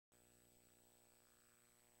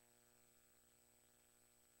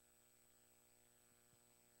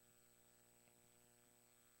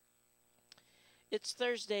It's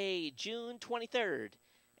Thursday, June 23rd,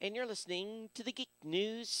 and you're listening to the Geek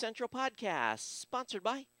News Central podcast, sponsored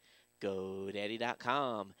by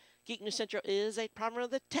GoDaddy.com. Geek News Central is a program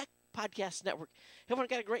of the Tech Podcast Network. Everyone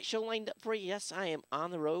got a great show lined up for you. Yes, I am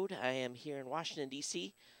on the road. I am here in Washington,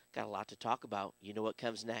 D.C. Got a lot to talk about. You know what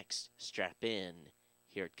comes next. Strap in.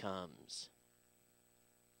 Here it comes.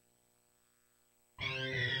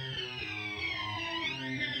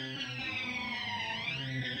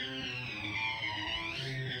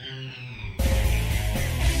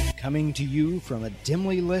 Coming to you from a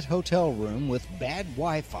dimly lit hotel room with bad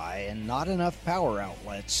Wi-Fi and not enough power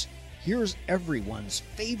outlets, here's everyone's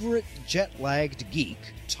favorite jet-lagged geek,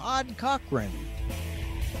 Todd Cochran.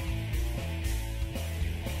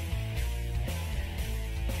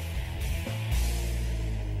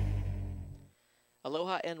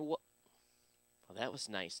 Aloha and well, that was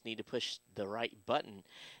nice. Need to push the right button.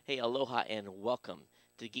 Hey, aloha and welcome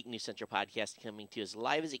to the Geek News Central podcast, coming to you as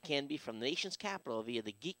live as it can be from the nation's capital via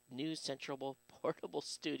the Geek News Central portable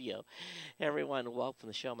studio. Hey everyone, welcome to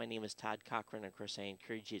the show. My name is Todd Cochran. Of course, I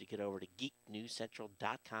encourage you to get over to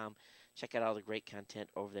geeknewscentral.com. Check out all the great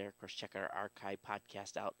content over there. Of course, check our archive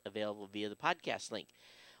podcast out, available via the podcast link.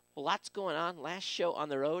 Well, lots going on. Last show on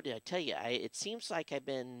the road. I tell you, it seems like I've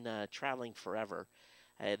been traveling forever.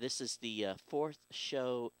 This is the fourth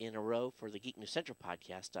show in a row for the Geek News Central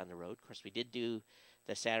podcast on the road. Of course, we did do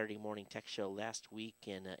the Saturday morning tech show last week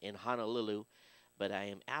in Honolulu, but I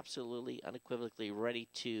am absolutely unequivocally ready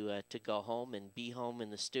to go home and be home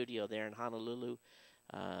in the studio there in Honolulu,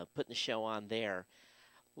 putting the show on there.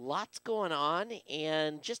 Lots going on,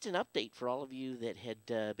 and just an update for all of you that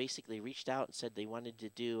had basically reached out and said they wanted to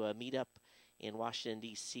do a meetup in Washington,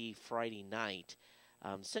 D.C. Friday night.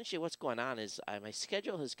 Essentially what's going on is my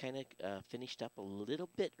schedule has kind of finished up a little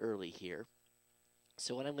bit early here.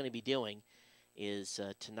 So what I'm going to be doing is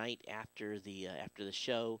tonight after the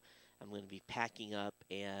show, I'm going to be packing up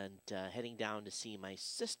and heading down to see my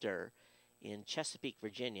sister in Chesapeake,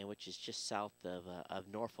 Virginia, which is just south of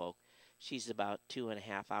Norfolk. She's about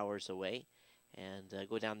 2.5 hours away, and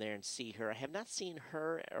go down there and see her. I have not seen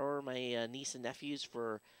her or my niece and nephews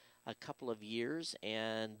for a couple of years,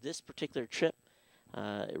 and this particular trip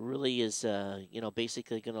it really is,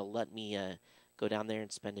 basically going to let me go down there and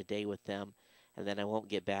spend a day with them, and then I won't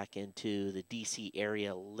get back into the D.C.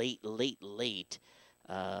 area late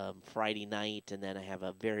Friday night, and then I have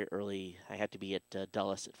I have to be at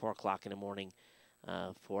Dulles at 4 o'clock in the morning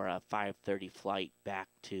for a 5:30 flight back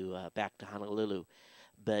to Honolulu.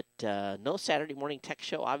 But no Saturday morning tech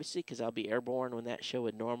show, obviously, because I'll be airborne when that show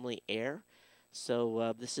would normally air.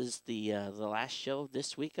 So this is the last show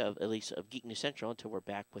this week of Geek News Central until we're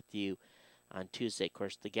back with you on Tuesday. Of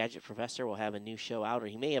course, the Gadget Professor will have a new show out, or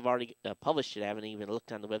he may have already published it. I haven't even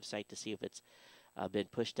looked on the website to see if it's been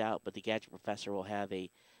pushed out. But the Gadget Professor will have a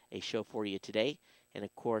show for you today. And,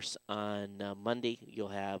 of course, on Monday, you'll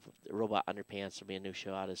have Robot Underpants. There'll be a new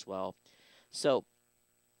show out as well. So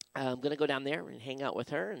I'm going to go down there and hang out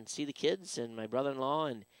with her and see the kids and my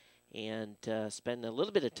brother-in-law and spend a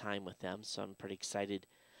little bit of time with them. So I'm pretty excited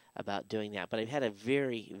about doing that. But I've had a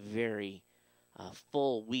very, very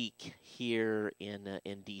full week here in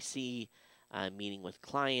D.C., meeting with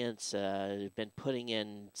clients. I've been putting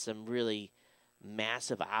in some really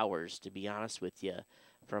massive hours, to be honest with you,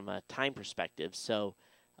 from a time perspective. So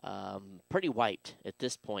pretty wiped at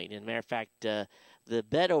this point. And matter of fact, the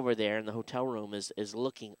bed over there in the hotel room is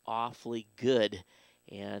looking awfully good.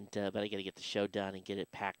 And but I got to get the show done and get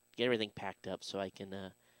everything packed up so I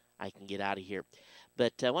can get out of here.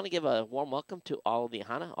 But I want to give a warm welcome to all of the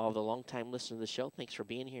Hana, all the longtime listeners of the show. Thanks for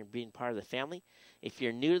being here and being part of the family. If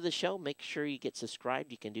you're new to the show, make sure you get subscribed.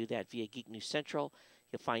 You can do that via Geek News Central.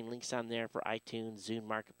 You'll find links on there for iTunes, Zune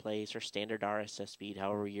Marketplace, or standard RSS feed,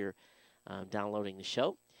 however you're downloading the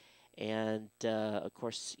show. And, of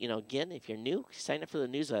course, again, if you're new, sign up for the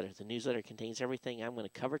newsletter. The newsletter contains everything I'm going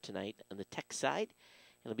to cover tonight on the tech side.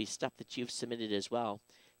 It'll be stuff that you've submitted as well.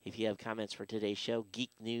 If you have comments for today's show,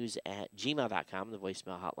 geeknews@gmail.com. The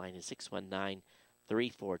voicemail hotline is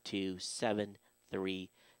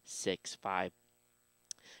 619-342-7365.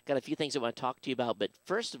 Got a few things I want to talk to you about, but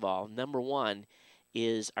first of all, number one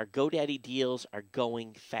is our GoDaddy deals are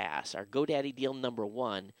going fast. Our GoDaddy deal number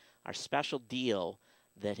one, our special deal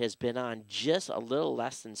that has been on just a little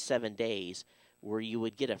less than 7 days, where you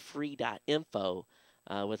would get a free .info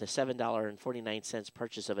with a $7.49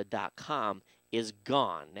 purchase of a .com, is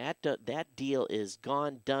gone. That deal is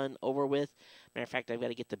gone, done, over with. Matter of fact, I've got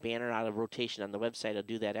to get the banner out of rotation on the website. I'll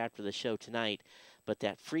do that after the show tonight. But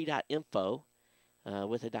that free .info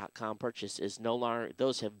with a .com purchase is no longer.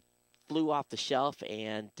 Those have flew off the shelf,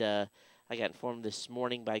 and I got informed this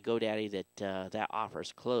morning by GoDaddy that that offer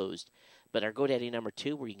is closed. But our GoDaddy number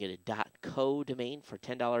 2, where you can get a .co domain for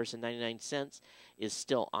 $10.99, is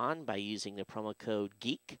still on by using the promo code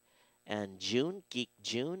GEEK and June, Geek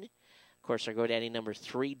June. Of course, our GoDaddy number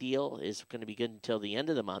 3 deal is going to be good until the end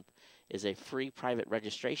of the month, is a free private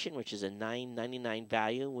registration, which is a $9.99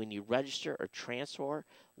 value when you register or transfer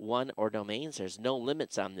one or domains. There's no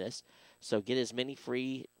limits on this, so get as many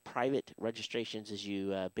free private registrations as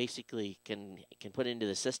you basically can put into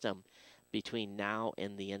the system between now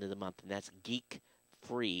and the end of the month, and that's Geek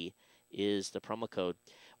Free is the promo code.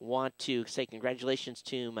 Want to say congratulations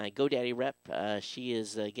to my GoDaddy rep. She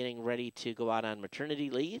is getting ready to go out on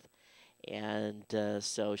maternity leave. And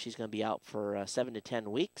so she's going to be out for 7 to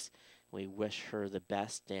 10 weeks. We wish her the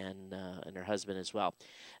best and her husband as well.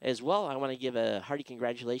 As well, I want to give a hearty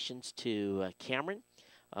congratulations to Cameron,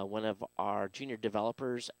 one of our junior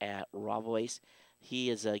developers at Raw Voice.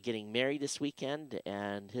 He is getting married this weekend,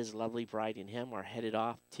 and his lovely bride and him are headed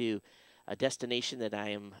off to a destination that I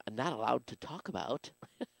am not allowed to talk about.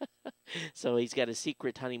 So he's got a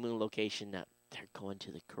secret honeymoon location now. They're going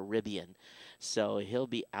to the Caribbean. So he'll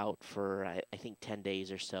be out for, I think, 10 days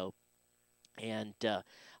or so. And I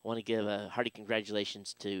want to give a hearty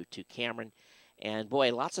congratulations to Cameron. And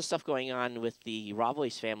boy, lots of stuff going on with the Raw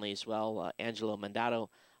Voice family as well. Angelo Mandato,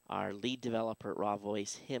 our lead developer at Raw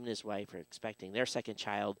Voice, him and his wife are expecting their second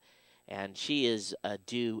child. And she is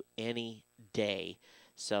due any day.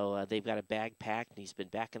 So they've got a bag packed, and he's been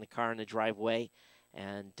back in the car in the driveway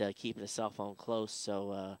and keeping his cell phone close.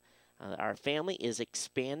 So our family is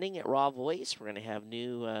expanding at Raw Voice. We're going to have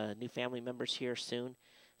new family members here soon,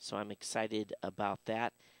 so I'm excited about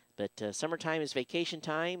that. But summertime is vacation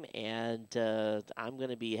time, and I'm going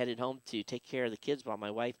to be headed home to take care of the kids while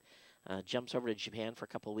my wife jumps over to Japan for a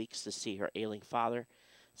couple of weeks to see her ailing father.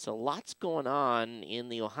 So lots going on in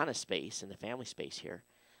the Ohana space, in the family space here.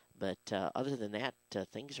 But other than that,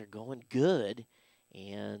 things are going good,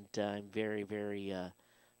 and I'm very, very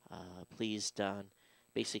pleased on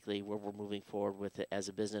basically where we're moving forward with it as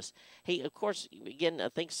a business. Hey, of course, again,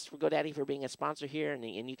 thanks for GoDaddy for being a sponsor here,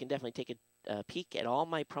 and you can definitely take a peek at all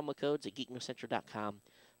my promo codes at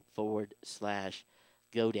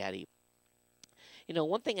geeknewscentral.com/GoDaddy. You know,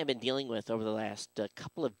 one thing I've been dealing with over the last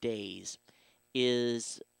couple of days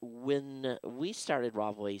is when we started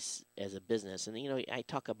Raw Voice as a business, and, you know, I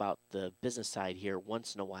talk about the business side here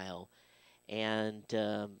once in a while, and,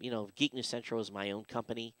 you know, Geek News Central is my own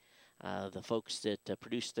company. The folks that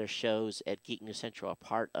produce their shows at Geek News Central are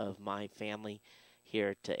part of my family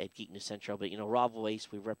here at Geek News Central. But, you know, Raw Voice,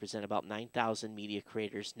 we represent about 9,000 media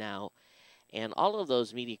creators now. And all of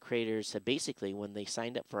those media creators have basically, when they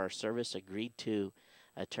signed up for our service, agreed to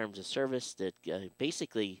terms of service that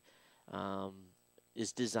basically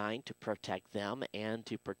is designed to protect them and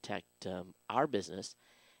to protect our business.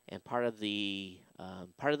 And part of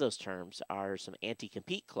those terms are some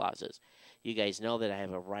anti-compete clauses. You guys know that I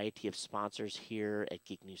have a variety of sponsors here at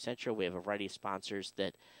Geek News Central. We have a variety of sponsors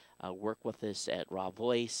that work with us at Raw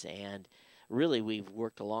Voice, and really we've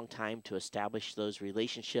worked a long time to establish those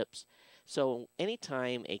relationships. So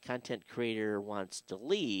anytime a content creator wants to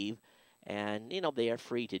leave, and you know they are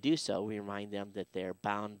free to do so, we remind them that they're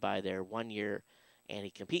bound by their 1-year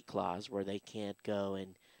anti-compete clause, where they can't go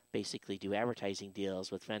and basically do advertising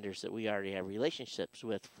deals with vendors that we already have relationships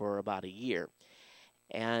with for about a year.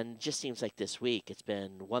 And just seems like this week it's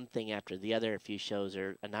been one thing after the other. A few shows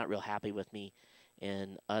are not real happy with me,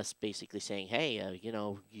 and us basically saying, hey, you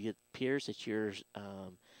know, it appears that you're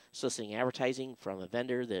soliciting advertising from a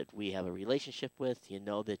vendor that we have a relationship with. You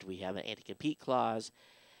know that we have an anti-compete clause,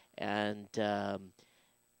 and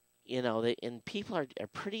you know, and people are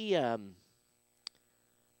pretty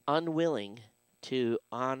unwilling to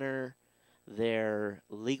honor their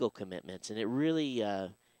legal commitments, and it really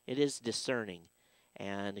it is discerning.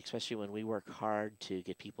 And especially when we work hard to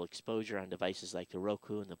get people exposure on devices like the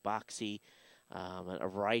Roku and the Boxy, a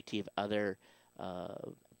variety of other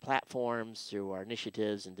platforms through our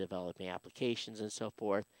initiatives and developing applications and so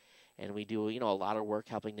forth. And we do, you know, a lot of work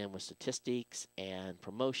helping them with statistics and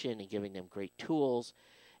promotion and giving them great tools.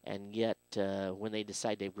 And yet, when they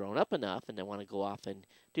decide they've grown up enough and they want to go off and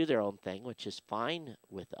do their own thing, which is fine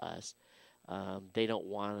with us, they don't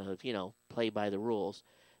want to, you know, play by the rules.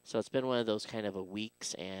 So it's been one of those kind of a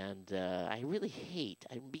weeks, and I really hate,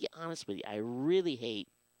 I'll be honest with you, I really hate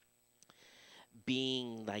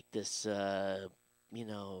being like this, you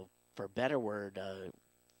know, for a better word,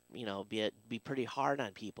 you know, be pretty hard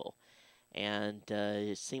on people. And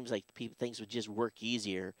it seems like things would just work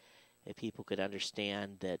easier if people could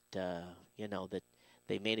understand that, you know, that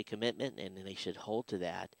they made a commitment and they should hold to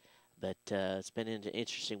that. But it's been an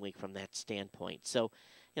interesting week from that standpoint. So,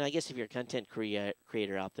 I guess if you're a content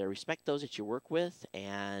creator out there, respect those that you work with,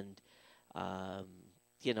 and um,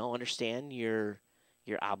 understand your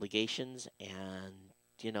obligations, and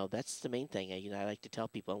that's the main thing. I like to tell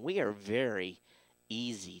people, and we are very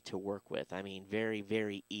easy to work with. I mean, very,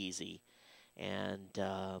 very easy, and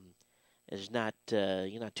there's not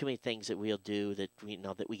too many things that we'll do that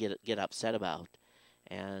we get upset about.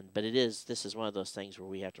 But this is one of those things where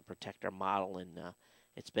we have to protect our model, and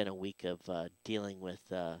it's been a week of dealing with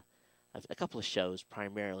a couple of shows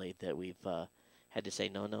primarily that we've had to say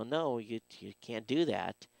no, no, no, you can't do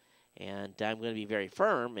that, and I'm going to be very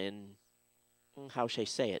firm in how should I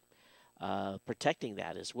say it, protecting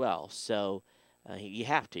that as well. So you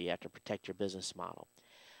have to protect your business model.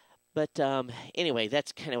 But anyway,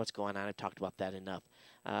 that's kind of what's going on. I've talked about that enough.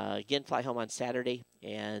 Again, fly home on Saturday,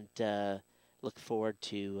 and look forward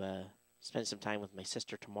to spending some time with my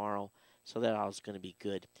sister tomorrow. So that all is going to be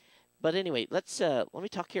good. But anyway, let me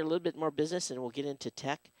talk here a little bit more business, and we'll get into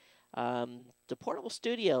tech. The portable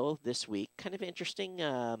studio this week, kind of interesting,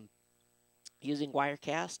 using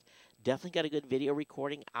Wirecast. Definitely got a good video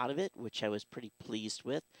recording out of it, which I was pretty pleased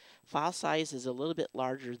with. File size is a little bit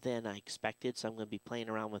larger than I expected, so I'm going to be playing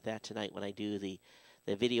around with that tonight when I do the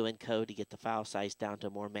video encode to get the file size down to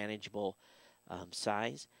a more manageable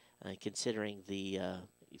size,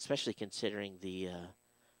 especially considering the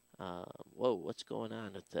whoa, what's going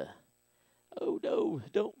on with the, oh no,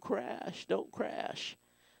 don't crash.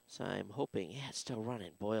 So I'm hoping, yeah, it's still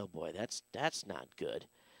running. Boy, oh boy, that's not good.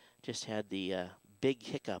 Just had the big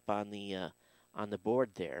hiccup on the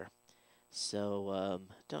board there. So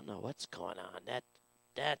don't know what's going on.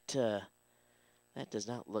 That does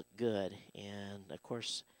not look good. And of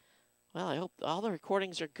course, well, I hope all the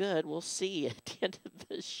recordings are good. We'll see at the end of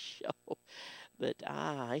the show. But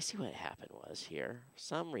I see what happened was here. For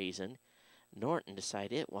some reason, Norton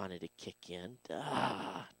decided it wanted to kick in.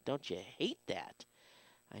 Don't you hate that?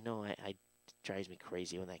 I know it drives me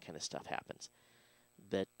crazy when that kind of stuff happens.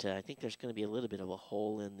 But I think there's going to be a little bit of a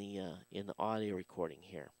hole in the audio recording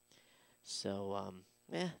here. So,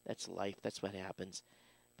 that's life. That's what happens.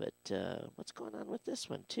 But what's going on with this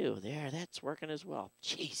one, too? There, that's working as well.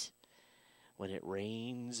 Jeez. When it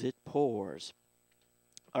rains, it pours.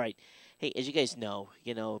 All right. Hey, as you guys know,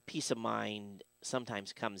 peace of mind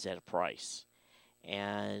sometimes comes at a price.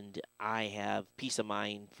 And I have peace of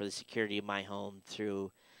mind for the security of my home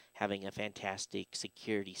through having a fantastic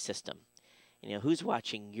security system. Who's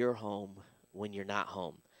watching your home when you're not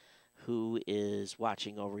home? Who is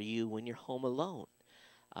watching over you when you're home alone?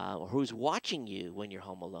 Or who's watching you when you're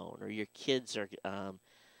home alone? Or your kids are,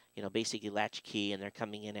 basically latchkey and they're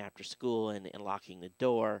coming in after school and locking the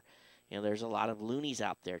door. There's a lot of loonies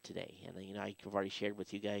out there today. And, I've already shared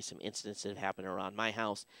with you guys some incidents that have happened around my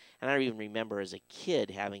house. And I even remember as a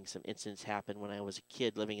kid having some incidents happen when I was a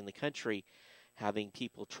kid living in the country, having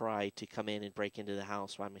people try to come in and break into the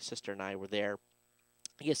house while my sister and I were there.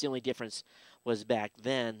 I guess the only difference was back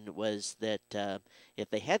then was that if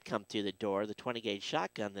they had come through the door, the 20-gauge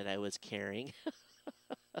shotgun that I was carrying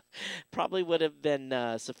probably would have been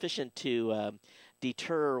sufficient to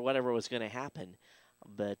deter whatever was going to happen.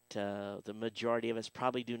 But the majority of us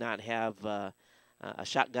probably do not have a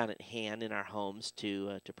shotgun at hand in our homes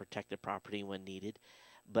to protect the property when needed.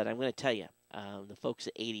 But I'm going to tell you, the folks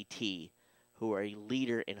at ADT, who are a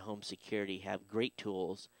leader in home security, have great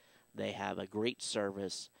tools. They have a great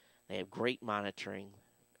service. They have great monitoring,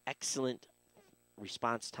 excellent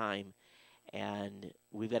response time, and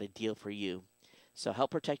we've got a deal for you. So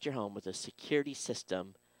help protect your home with a security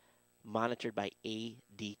system monitored by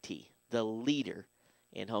ADT, the leader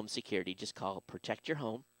in home security. Just call Protect Your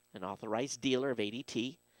Home, an authorized dealer of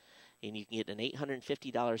ADT, and you can get an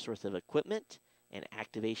 $850 worth of equipment and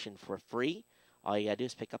activation for free. All you got to do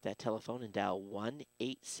is pick up that telephone and dial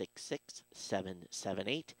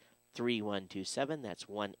 1-866-778-3127. That's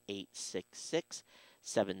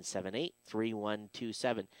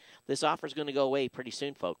 1-866-778-3127. This offer is going to go away pretty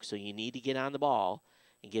soon, folks, so you need to get on the ball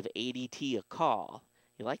and give ADT a call.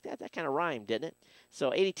 You like that? That kind of rhymed, didn't it? So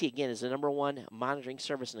ADT, again, is the #1 monitoring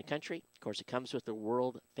service in the country. Of course, it comes with the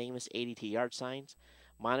world-famous ADT yard signs.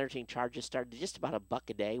 Monitoring charges start at just about $1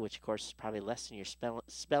 a day, which, of course, is probably less than your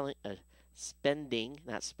spending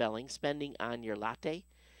on your latte.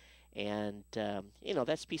 And,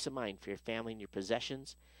 that's peace of mind for your family and your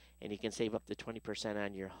possessions. And you can save up to 20%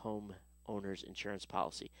 on your home owner's insurance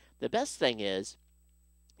policy. The best thing is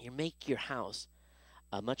you make your house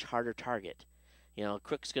a much harder target. A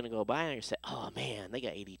crook's going to go by and you say, oh, man, they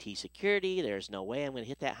got ADT security. There's no way I'm going to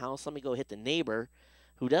hit that house. Let me go hit the neighbor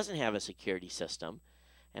who doesn't have a security system.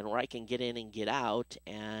 and where I can get in and get out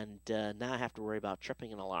and not have to worry about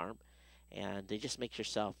tripping an alarm. And it just makes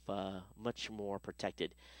yourself much more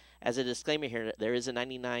protected. As a disclaimer here, there is a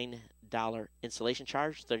 $99 installation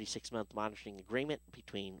charge, 36-month monitoring agreement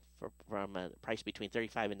from a price between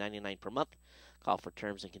 $35 and $99 per month. Call for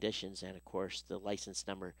terms and conditions, and of course the license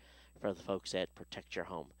number for the folks at Protect Your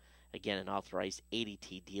Home. Again, an authorized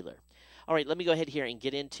ADT dealer. All right, let me go ahead here and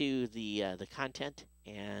get into the content,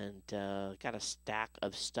 and got a stack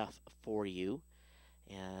of stuff for you,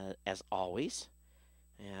 as always.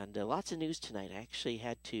 And lots of news tonight. I actually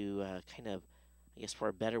had to kind of, I guess for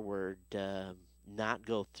a better word, not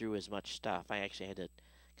go through as much stuff. I actually had to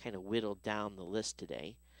kind of whittle down the list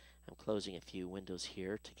today. I'm closing a few windows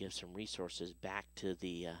here to give some resources back to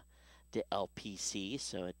the LPC,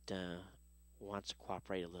 so it wants to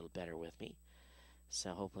cooperate a little better with me.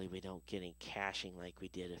 So hopefully we don't get any caching like we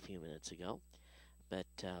did a few minutes ago. But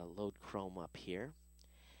load Chrome up here.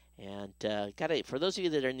 And for those of you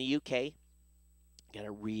that are in the UK, got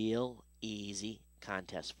a real easy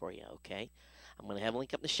contest for you, okay? I'm going to have a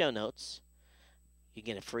link up in the show notes. You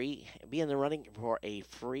get be in the running for a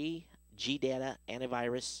free GData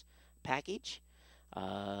antivirus package.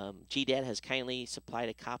 GData has kindly supplied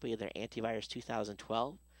a copy of their Antivirus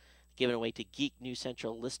 2012, given away to Geek News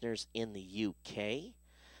Central listeners in the UK.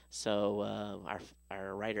 So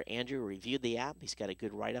our writer Andrew reviewed the app. He's got a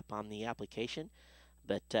good write-up on the application.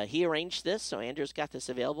 But he arranged this, so Andrew's got this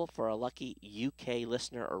available for a lucky UK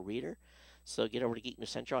listener or reader. So get over to Geek News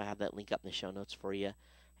Central. I have that link up in the show notes for you,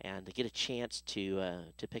 and to get a chance to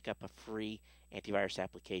pick up a free antivirus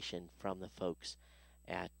application from the folks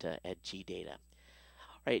at GData.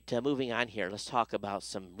 All right, moving on here. Let's talk about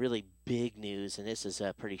some really big news, and this is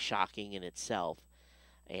pretty shocking in itself.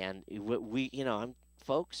 And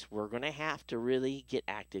folks, we're going to have to really get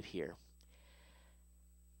active here.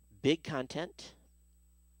 Big content.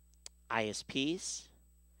 ISPs,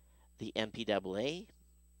 the MPAA,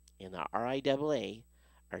 and the RIAA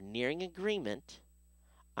are nearing agreement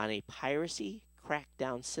on a piracy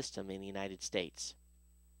crackdown system in the United States.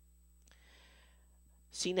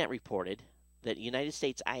 CNET reported that United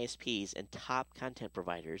States ISPs and top content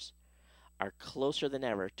providers are closer than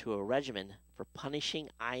ever to a regimen for punishing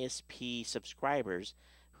ISP subscribers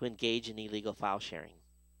who engage in illegal file sharing.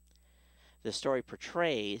 The story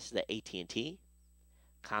portrays that AT&T,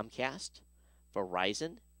 Comcast,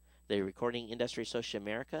 Verizon, the Recording Industry Association of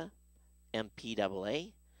America,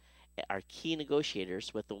 MPAA, are key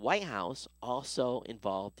negotiators, with the White House also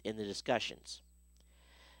involved in the discussions.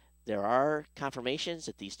 There are confirmations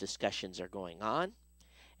that these discussions are going on,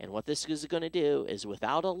 and what this is going to do is,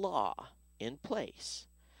 without a law in place,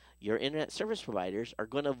 your internet service providers are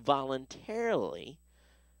going to voluntarily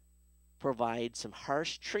provide some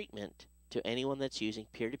harsh treatment to anyone that's using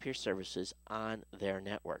peer-to-peer services on their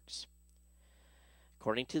networks.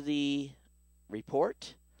 According to the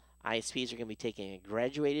report, ISPs are going to be taking a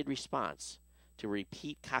graduated response to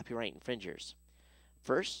repeat copyright infringers.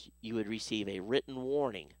 First, you would receive a written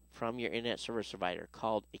warning from your internet service provider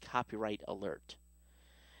called a copyright alert.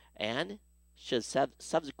 And should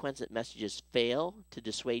subsequent messages fail to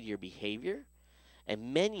dissuade your behavior, a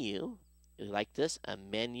menu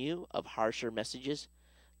of harsher messages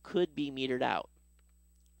could be metered out.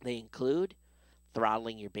 They include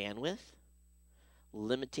throttling your bandwidth,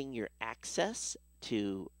 limiting your access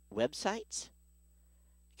to websites.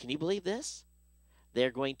 Can you believe this? They're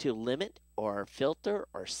going to limit or filter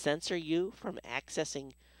or censor you from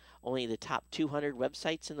accessing only the top 200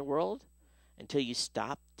 websites in the world until you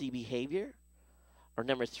stop the behavior. Or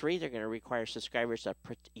number 3, they're going to require subscribers to,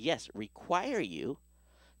 require you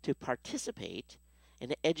to participate in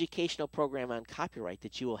an educational program on copyright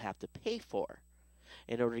that you will have to pay for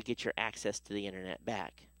in order to get your access to the internet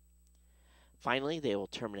back. Finally, they will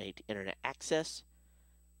terminate internet access.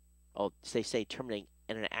 Oh, they say terminating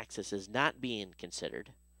internet access is not being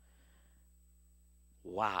considered.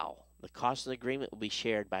 Wow. The cost of the agreement will be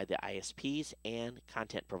shared by the ISPs and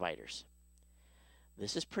content providers.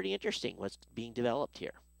 This is pretty interesting what's being developed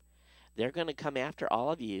here. They're going to come after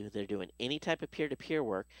all of you that are doing any type of peer-to-peer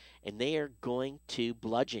work, and they are going to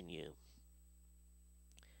bludgeon you.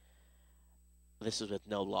 This is with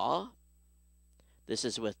no law. This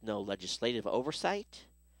is with no legislative oversight.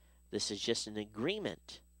 This is just an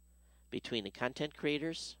agreement between the content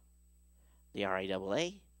creators, the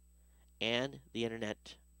RIAA, and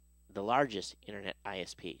the largest internet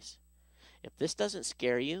ISPs. If this doesn't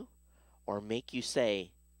scare you or make you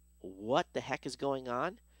say, what the heck is going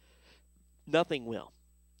on? Nothing will.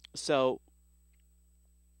 So,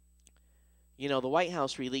 the White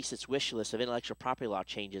House released its wish list of intellectual property law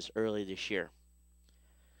changes early this year.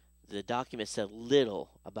 the document said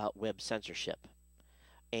little about web censorship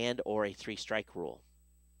and or a three-strike rule.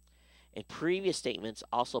 And previous statements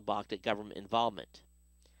also balked at government involvement.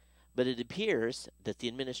 But it appears that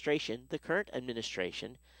the current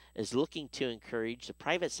administration, is looking to encourage the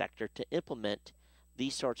private sector to implement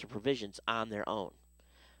these sorts of provisions on their own.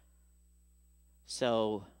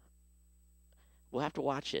 So we'll have to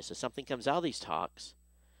watch this. If something comes out of these talks,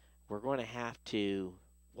 we're going to have to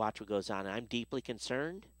watch what goes on. I'm deeply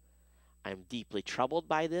concerned. I'm deeply troubled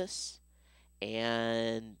by this.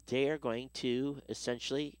 And they are going to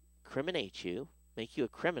essentially criminate you, make you a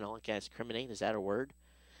criminal. I guess criminate, is that a word?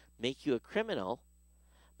 Make you a criminal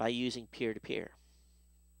by using peer-to-peer.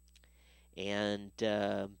 And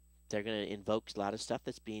they're going to invoke a lot of stuff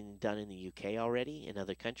that's being done in the UK already, in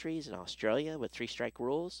other countries, in Australia with three-strike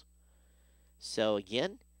rules. So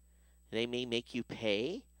again, they may make you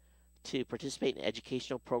pay to participate in an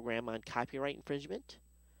educational program on copyright infringement.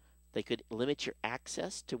 They could limit your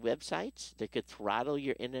access to websites. They could throttle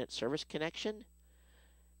your internet service connection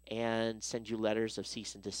and send you letters of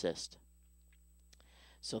cease and desist.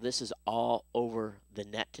 So this is all over the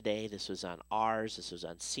net today. This was on Ars. This was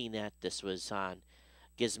on CNET. This was on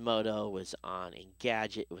Gizmodo. It was on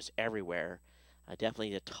Engadget. It was everywhere.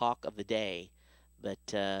 Definitely the talk of the day. But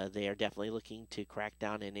they are definitely looking to crack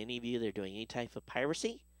down on any of you that are doing any type of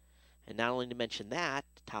piracy. And not only to mention that,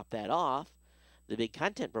 to top that off, the big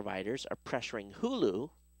content providers are pressuring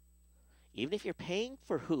Hulu. Even if you're paying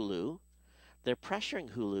for Hulu, they're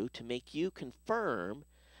pressuring Hulu to make you confirm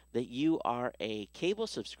that you are a cable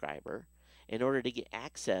subscriber in order to get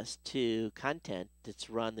access to content that's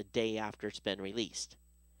run the day after it's been released.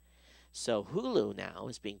 So Hulu now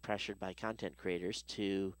is being pressured by content creators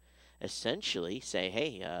to essentially say,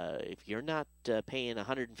 hey, if you're not paying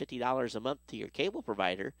 $150 a month to your cable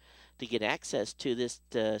provider to get access to this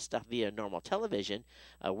stuff via normal television,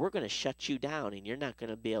 we're going to shut you down and you're not going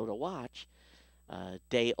to be able to watch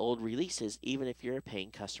day-old releases even if you're a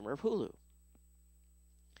paying customer of Hulu.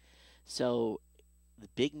 So the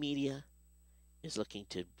big media is looking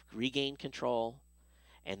to regain control,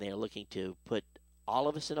 and they're looking to put all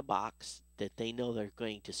of us in a box that they know they're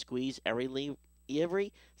going to squeeze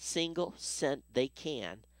every single cent they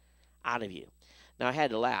can out of you. Now, I had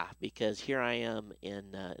to laugh because here I am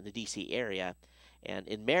in the D.C. area, and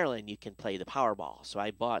in Maryland you can play the Powerball. So I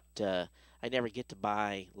bought, I never get to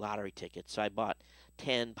buy lottery tickets, so I bought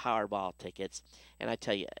 10 Powerball tickets. And I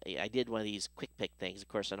tell you, I did one of these quick pick things. Of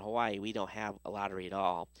course, in Hawaii, we don't have a lottery at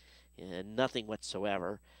all, nothing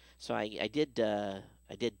whatsoever. So I did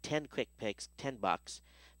 10 quick picks, $10,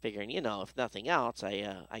 figuring, if nothing else,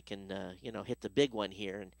 I can hit the big one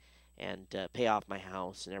here and pay off my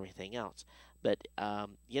house and everything else. But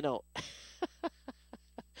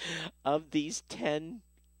of these 10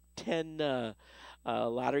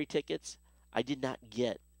 lottery tickets, I did not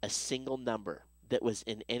get a single number that was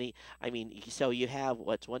in any. I mean, so you have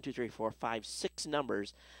what's 1, 2, 3, 4, 5, 6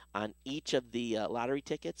 numbers on each of the lottery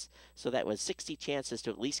tickets. So that was 60 chances to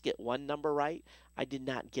at least get one number right. I did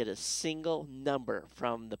not get a single number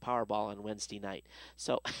from the Powerball on Wednesday night.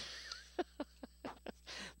 So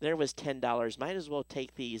there was $10. Might as well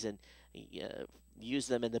take these and use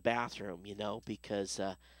them in the bathroom, because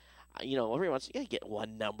every once you get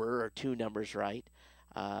one number or two numbers right.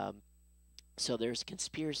 So there's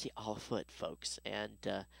conspiracy all afoot, folks, and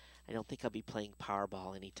I don't think I'll be playing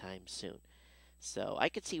Powerball anytime soon. So I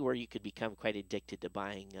could see where you could become quite addicted to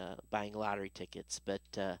buying lottery tickets, but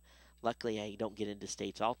luckily I don't get into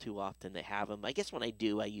states all too often that have them. I guess when I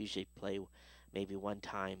do, I usually play maybe one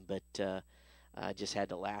time, but I just had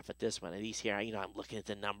to laugh at this one. These here, I'm looking at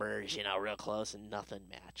the numbers, real close, and nothing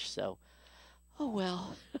matched. So, oh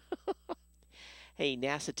well. Hey,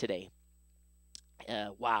 NASA today.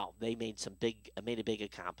 Wow, they made a big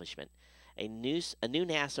accomplishment. A new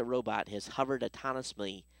NASA robot has hovered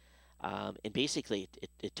autonomously, and basically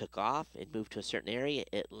it took off. It moved to a certain area.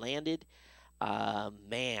 It landed.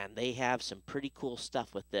 Man, they have some pretty cool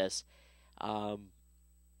stuff with this. The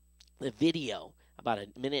video, about a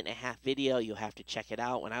minute and a half video. You'll have to check it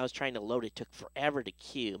out. When I was trying to load, it took forever to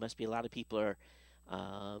queue. Must be a lot of people are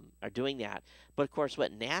doing that. But of course,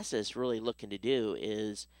 what NASA is really looking to do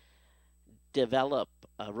is develop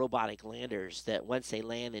robotic landers that once they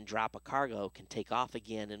land and drop a cargo can take off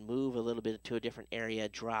again and move a little bit to a different area,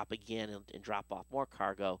 drop again and drop off more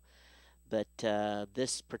cargo. But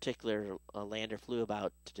this particular lander flew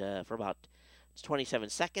for about 27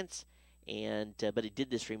 seconds, and but it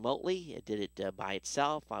did this remotely. It did it by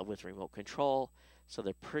itself with remote control. So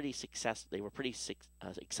they're pretty success. They were pretty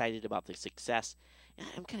excited about the success. And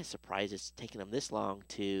I'm kind of surprised it's taken them this long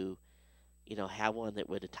to have one that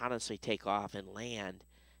would autonomously take off and land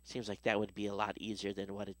Seems like that would be a lot easier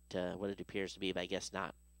than what it appears to be, but I guess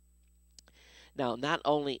not. Now, not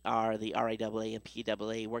only are the RIAA and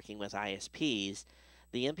PAA working with ISPs,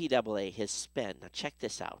 the MPAA has spent, now check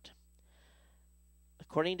this out.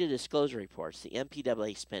 According to disclosure reports, the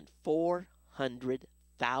MPAA spent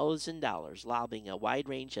 $400,000 lobbying a wide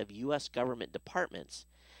range of U.S. government departments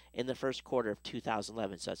in the first quarter of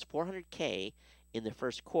 2011. So that's $400K in the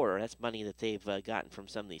first quarter. That's money that they've gotten from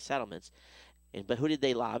some of these settlements. But who did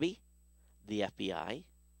they lobby? The FBI,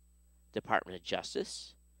 Department of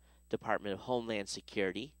Justice, Department of Homeland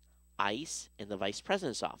Security, ICE, and the Vice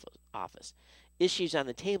President's office. Issues on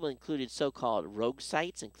the table included so-called rogue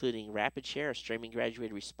sites, including rapid share, a streaming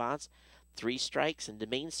graduated response, 3 strikes, and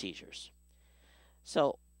domain seizures.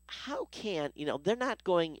 So how can, they're not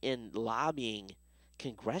going in lobbying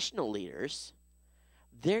congressional leaders.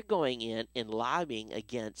 They're going in and lobbying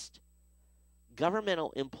against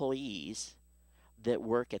governmental employees that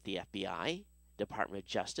work at the FBI, Department of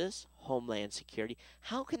Justice, Homeland Security.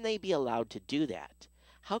 How can they be allowed to do that?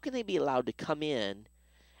 How can they be allowed to come in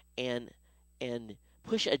and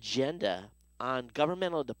push agenda on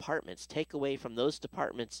governmental departments, take away from those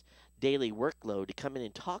departments' daily workload to come in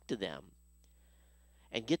and talk to them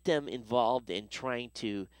and get them involved in trying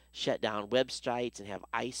to shut down websites and have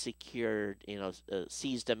ICE secured,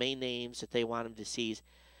 seize domain names that they want them to seize?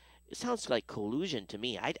 It sounds like collusion to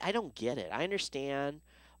me. I don't get it. I understand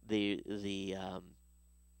the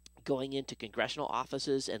going into congressional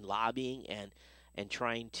offices and lobbying and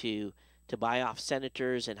trying to buy off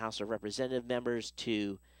senators and House of Representative members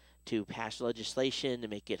to pass legislation to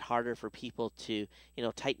make it harder for people to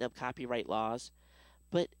tighten up copyright laws.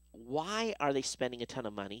 But why are they spending a ton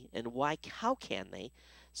of money, and how can they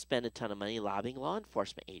spend a ton of money lobbying law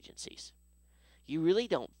enforcement agencies? You really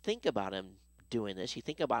don't think about them doing this. You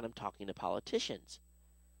think about them talking to politicians.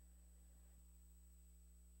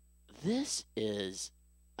 This is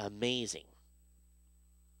amazing.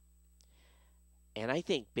 And I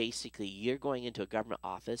think basically you're going into a government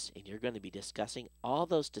office and you're going to be discussing. All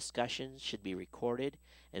those discussions should be recorded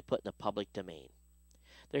and put in the public domain.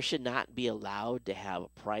 There should not be allowed to have a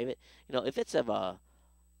private, if it's of a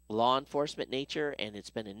law enforcement nature and it's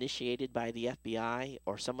been initiated by the FBI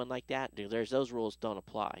or someone like that, those rules don't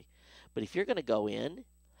apply. But if you're going to go in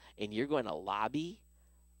and you're going to lobby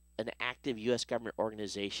an active U.S. government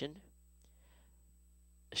organization,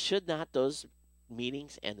 should not those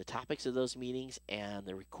meetings and the topics of those meetings and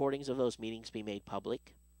the recordings of those meetings be made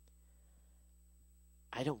public?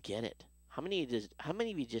 I don't get it. How many of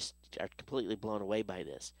you just are completely blown away by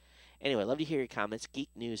this? Anyway, I'd love to hear your comments.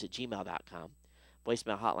 geeknews@gmail.com.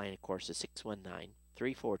 Voicemail hotline, of course, is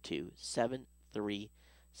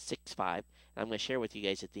 619-342-7365. And I'm going to share with you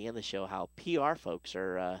guys at the end of the show how PR folks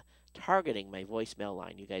are targeting my voicemail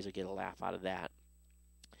line. You guys will get a laugh out of that.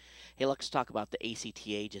 Hey, let's talk about the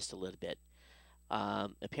ACTA just a little bit.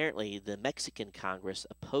 Apparently, the Mexican Congress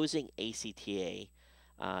opposing ACTA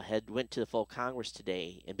had went to the full Congress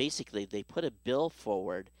today, and basically they put a bill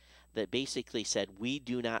forward that basically said we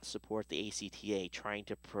do not support the ACTA, trying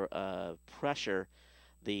to pressure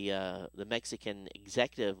the Mexican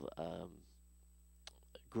executive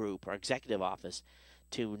group or executive office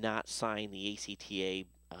to not sign the ACTA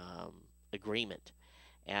agreement.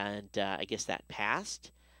 And I guess that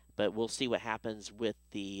passed, but we'll see what happens with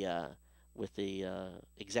the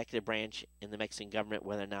executive branch in the Mexican government,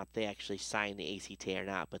 whether or not they actually sign the ACTA or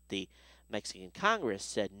not. But the Mexican Congress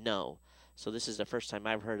said no. So this is the first time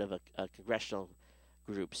I've heard of a congressional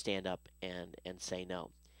group stand up and say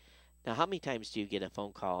no. Now, how many times do you get a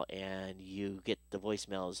phone call and you get the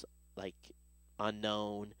voicemails like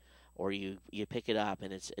unknown, or you pick it up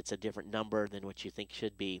and it's a different number than what you think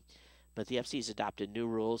should be? But the FCC's adopted new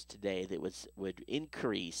rules today that would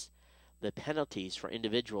increase the penalties for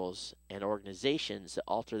individuals and organizations that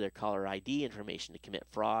alter their caller ID information to commit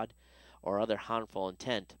fraud or other harmful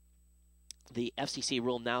intent. The FCC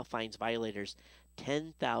rule now fines violators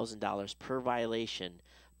 $10,000 per violation,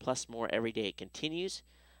 plus more every day it continues.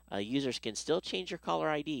 Users can still change their caller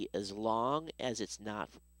ID as long as it's not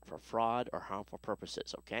for fraud or harmful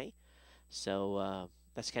purposes, okay? So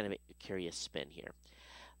that's kind of a curious spin here.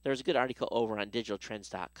 There's a good article over on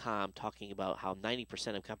digitaltrends.com talking about how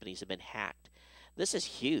 90% of companies have been hacked. This is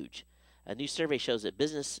huge. A new survey shows that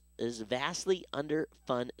businesses vastly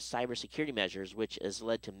underfund cybersecurity measures, which has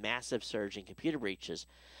led to massive surge in computer breaches.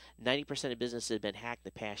 90% of businesses have been hacked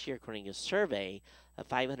the past year, according to a survey of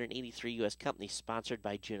 583 U.S. companies sponsored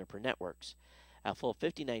by Juniper Networks. A full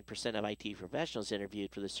 59% of IT professionals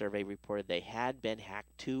interviewed for the survey reported they had been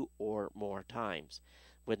hacked 2 or more times,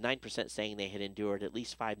 with 9% saying they had endured at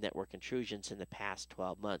least 5 network intrusions in the past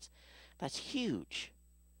 12 months. That's huge.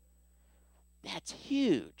 That's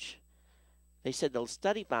huge. They said the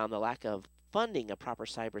study found the lack of funding of proper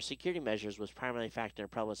cybersecurity measures was primarily a factor in the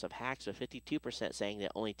prevalence of hacks, with 52% saying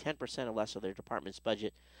that only 10% or less of their department's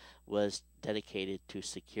budget was dedicated to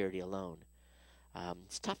security alone.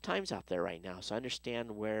 It's tough times out there right now, so I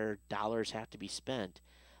understand where dollars have to be spent.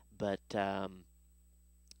 But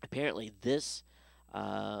apparently, this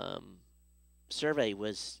um, survey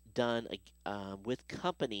was done with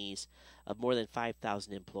companies of more than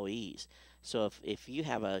 5,000 employees. So if you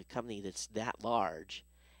have a company that's that large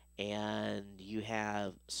and you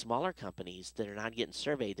have smaller companies that are not getting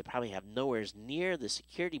surveyed that probably have nowhere near the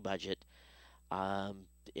security budget, um,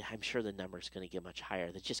 I'm sure the number is going to get much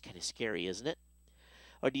higher. That's just kind of scary, isn't it?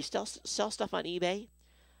 Or do you still sell stuff on eBay?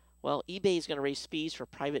 Well, eBay is going to raise fees for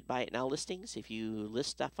private buy it now listings. If you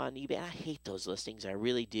list stuff on eBay, I hate those listings. I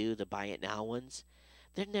really do. The buy it now ones,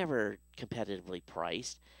 they're never competitively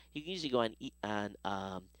priced. You can usually go on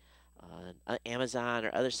Amazon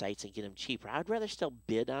or other sites and get them cheaper. I'd rather still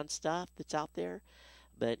bid on stuff that's out there.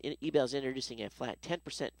 But eBay is introducing a flat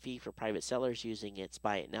 10% fee for private sellers using its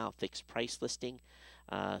buy it now fixed price listing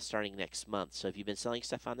starting next month. So if you've been selling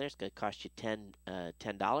stuff on there, it's going to cost you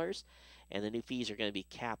 $10, and the new fees are going to be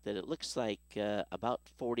capped at, it looks like, about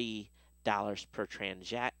 $40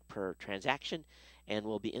 per transaction, and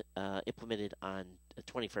will be implemented on the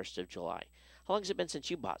 21st of July. How long has it been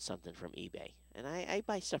since you bought something from eBay? And I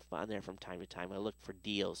buy stuff on there from time to time. I look for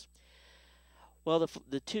deals. Well,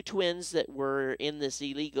 the two twins that were in this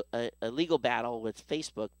illegal battle with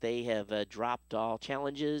Facebook, they have dropped all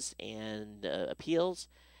challenges and appeals,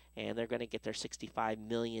 and they're going to get their $65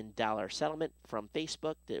 million settlement from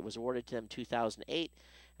Facebook that was awarded to them in 2008.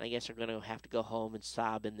 And I guess they're going to have to go home and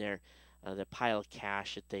sob in their the pile of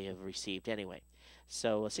cash that they have received anyway.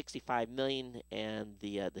 So 65 million, and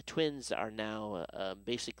the twins are now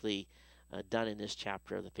basically done in this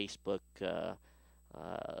chapter of the Facebook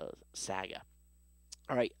saga.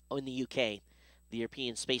 All right, in the UK, the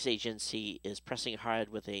European Space Agency is pressing hard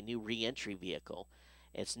with a new re-entry vehicle.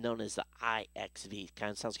 It's known as the IXV.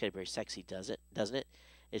 Kind of sounds kind of very sexy, doesn't it?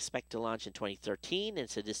 It's expected to launch in 2013.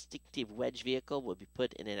 It's a distinctive wedge vehicle. Will be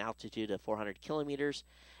put in an altitude of 400 kilometers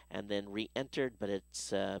and then re-entered. But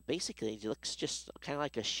it's basically, it looks just kind of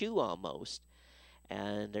like a shoe almost.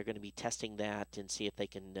 And they're going to be testing that and see if they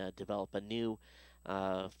can develop a new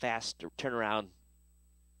fast turnaround,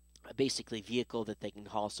 basically vehicle that they can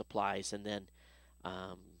haul supplies and then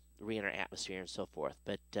re-enter atmosphere and so forth.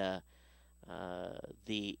 But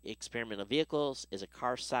the experimental vehicles is a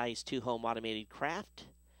car-sized two-home automated craft,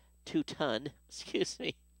 2-ton, excuse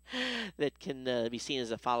me, that can be seen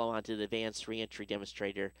as a follow-on to the advanced re-entry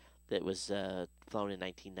demonstrator that was flown in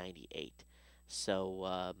 1998.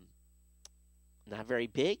 So not very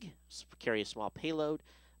big, carry a small payload,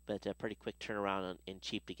 but a pretty quick turnaround and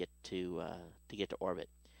cheap to get to orbit.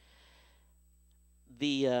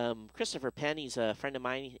 The Christopher Penn, he's a friend of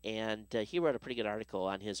mine, and he wrote a pretty good article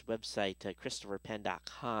on his website,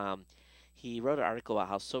 ChristopherPenn.com. He wrote an article about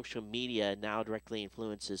how social media now directly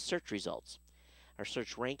influences search results or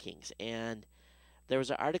search rankings. And there was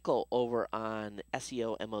an article over on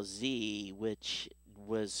SEO MOZ, which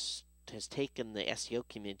has taken the SEO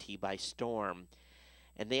community by storm.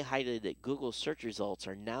 And they highlighted that Google search results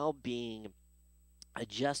are now being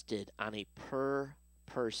adjusted on a per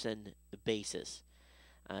person basis,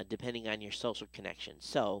 depending on your social connection.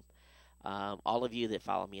 So, all of you that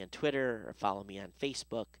follow me on Twitter or follow me on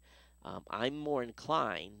Facebook, I'm more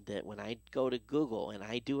inclined that when I go to Google and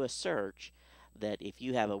I do a search, that if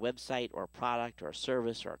you have a website or a product or a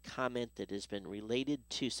service or a comment that has been related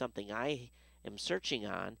to something I am searching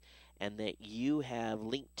on and that you have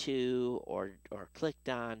linked to or clicked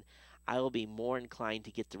on, I will be more inclined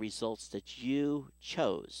to get the results that you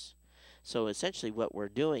chose. So essentially what we're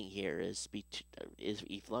doing here is as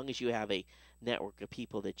long as you have a network of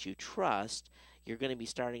people that you trust, you're going to be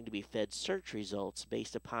starting to be fed search results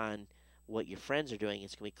based upon what your friends are doing.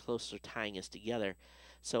 It's going to be closer tying us together.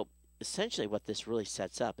 So essentially what this really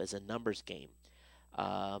sets up is a numbers game.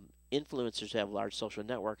 Influencers who have large social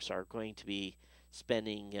networks are going to be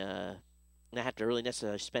spending, not have to really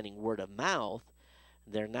necessarily spending word of mouth.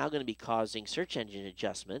 They're now going to be causing search engine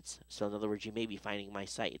adjustments. So in other words, you may be finding my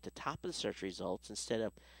site at the top of the search results instead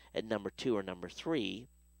of at number 2 or number 3.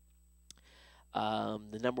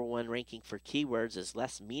 The number 1 ranking for keywords is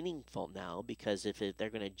less meaningful now because if they're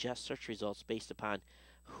going to adjust search results based upon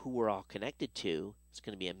who we're all connected to, it's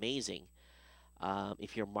going to be amazing.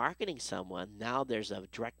 If you're marketing someone, now there's a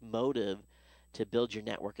direct motive to build your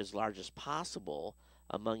network as large as possible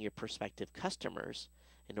among your prospective customers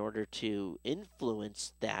in order to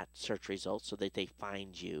influence that search result so that they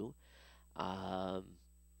find you.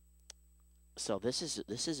 So this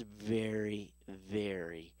is very,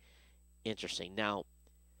 very interesting. Now,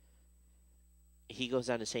 he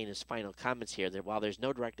goes on to say in his final comments here that while there's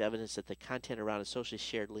no direct evidence that the content around a socially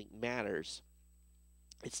shared link matters,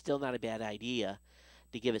 it's still not a bad idea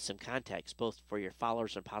to give it some context, both for your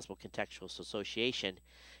followers and possible contextual association.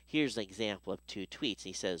 Here's an example of two tweets.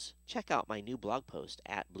 He says, check out my new blog post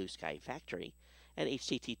at Blue Sky Factory at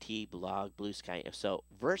http blog Blue Sky. So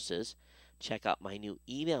versus check out my new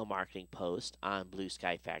email marketing post on Blue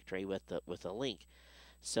Sky Factory with a link.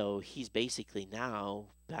 So he's basically now,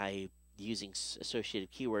 by using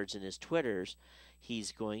associated keywords in his Twitters,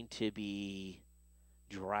 he's going to be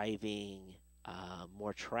driving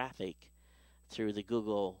more traffic through the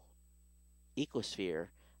Google ecosphere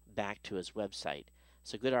back to his website.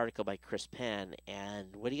 So, good article by Chris Penn.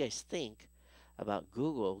 And what do you guys think about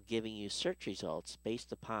Google giving you search results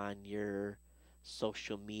based upon your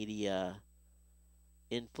social media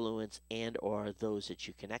influence and or those that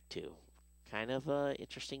you connect to? Kind of a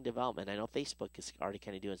interesting development. I know Facebook is already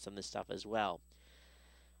kind of doing some of this stuff as well.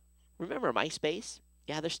 Remember MySpace?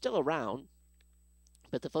 Yeah, they're still around.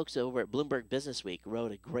 But the folks over at Bloomberg Business Week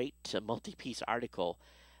wrote a great multi-piece article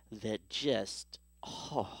that just,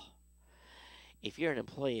 if you're an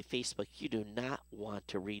employee of Facebook, you do not want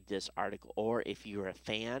to read this article. Or if you're a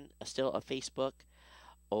fan still of Facebook,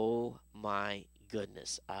 oh my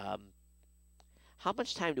goodness. How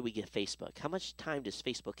much time do we give Facebook? How much time does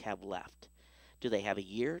Facebook have left? Do they have a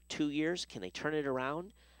year, 2 years? Can they turn it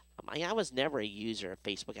around? I was never a user of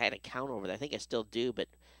Facebook. I had an account over there. I think I still do, but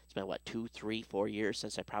it's been, 2, 3, 4 years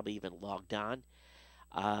since I probably even logged on.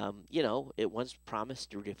 It once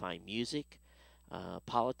promised to redefine music,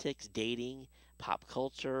 politics, dating, pop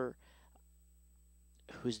culture.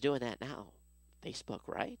 Who's doing that now? Facebook,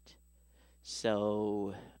 right?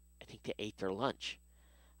 So I think they ate their lunch.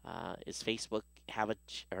 Is Facebook or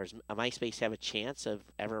does MySpace have a chance of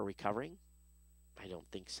ever recovering? I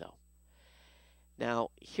don't think so. Now,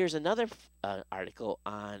 here's another article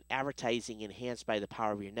on advertising enhanced by the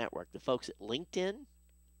power of your network. The folks at LinkedIn,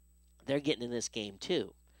 they're getting in this game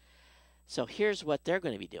too. So here's what they're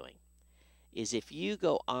going to be doing is if you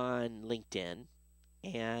go on LinkedIn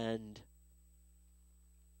and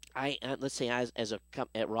let's say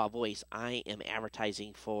at Raw Voice, I am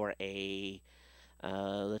advertising for a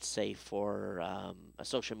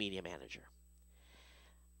social media manager.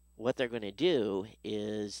 What they're going to do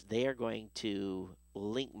is they are going to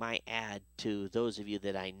link my ad to those of you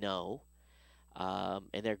that I know,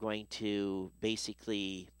 and they're going to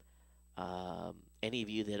basically any of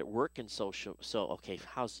you that work in social. So, okay,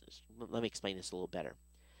 let me explain this a little better.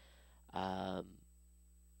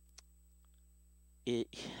 If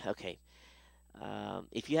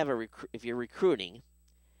you have if you're recruiting,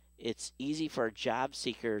 it's easy for a job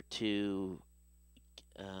seeker to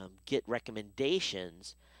get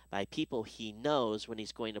recommendations by people he knows when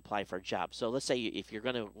he's going to apply for a job. So let's say if you're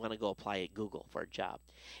going to want to go apply at Google for a job,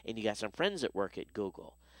 and you got some friends that work at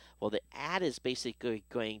Google. Well, the ad is basically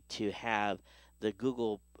going to have the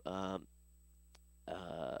Google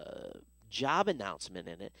job announcement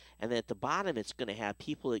in it, and then at the bottom it's going to have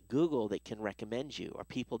people at Google that can recommend you, or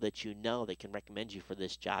people that you know that can recommend you for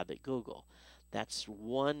this job at Google. That's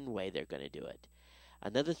one way they're going to do it.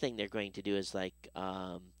 Another thing they're going to do is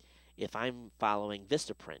if I'm following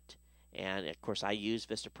Vistaprint, and of course I use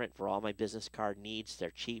Vistaprint for all my business card needs. They're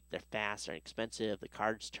cheap, they're fast, they're inexpensive. The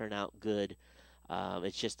cards turn out good.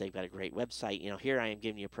 It's just they've got a great website. Here I am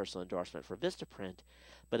giving you a personal endorsement for Vistaprint,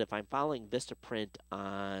 but if I'm following Vistaprint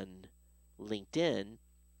on LinkedIn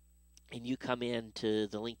and you come into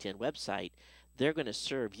the LinkedIn website, they're going to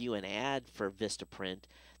serve you an ad for Vistaprint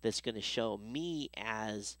that's going to show me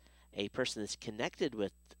as a person that's connected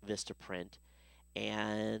with Vistaprint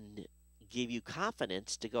and give you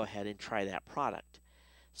confidence to go ahead and try that product.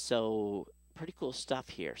 So pretty cool stuff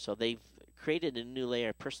here. So they've created a new layer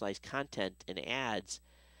of personalized content and ads,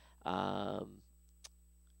 and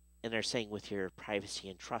they're saying with your privacy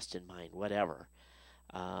and trust in mind, whatever.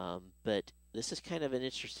 But this is kind of an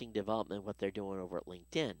interesting development what they're doing over at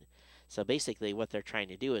LinkedIn. So basically what they're trying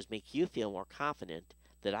to do is make you feel more confident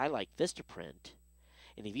that I like Vistaprint.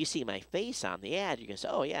 And if you see my face on the ad, you're going to say,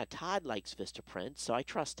 oh, yeah, Todd likes Vistaprint, so I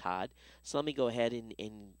trust Todd. So let me go ahead and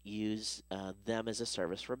use them as a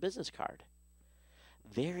service for a business card.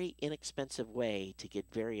 Very inexpensive way to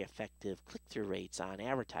get very effective click-through rates on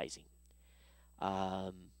advertising.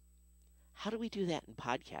 How do we do that in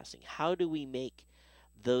podcasting? How do we make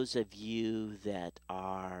those of you that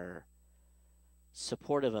are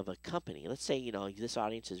supportive of a company, let's say, this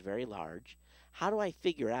audience is very large, how do I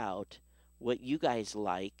figure out what you guys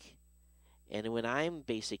like? And when I'm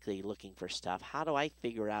basically looking for stuff, how do I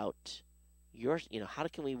figure out how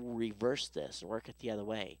can we reverse this and work it the other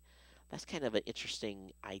way? That's kind of an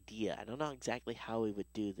interesting idea. I don't know exactly how we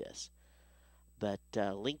would do this, but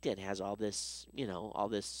LinkedIn has all this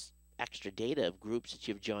extra data of groups that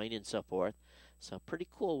you've joined and so forth. So pretty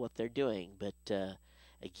cool what they're doing. But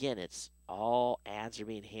again, it's all ads are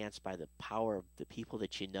being enhanced by the power of the people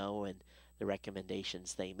that you know and the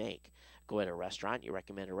recommendations they make. Go at a restaurant, you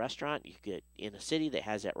recommend a restaurant, you get in a city that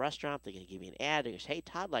has that restaurant, they're going to give you an ad. They say, hey,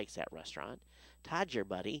 Todd likes that restaurant. Todd's your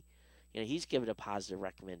buddy. He's given a positive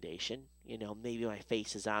recommendation. Maybe my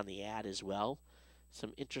face is on the ad as well.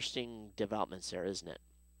 Some interesting developments there, isn't it?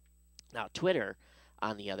 Now, Twitter,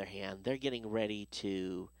 on the other hand, they're getting ready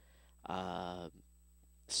to uh,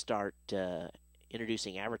 start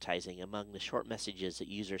introducing advertising among the short messages that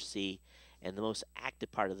users see and the most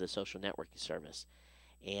active part of the social networking service.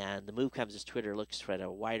 And the move comes as Twitter looks for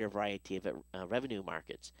a wider variety of revenue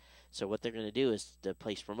markets. So what they're going to do is to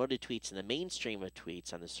place promoted tweets in the mainstream of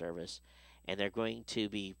tweets on the service, and they're going to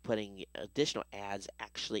be putting additional ads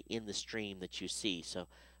actually in the stream that you see. So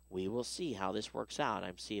we will see how this works out.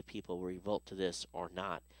 I'm see if people will revolt to this or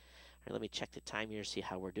not. All right, let me check the time here, see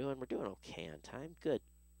how we're doing. We're doing okay on time. Good.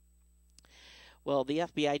 Well, the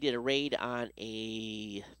FBI did a raid on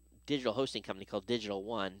a digital hosting company called Digital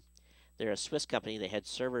One. They're a Swiss company. They had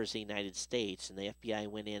servers in the United States, and the FBI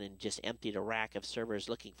went in and just emptied a rack of servers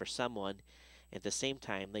looking for someone. At the same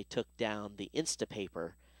time, they took down the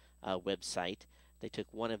Instapaper website. They took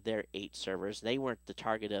one of their 8 servers. They weren't the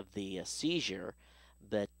target of the seizure,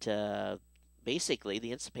 but basically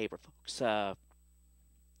the Instapaper folks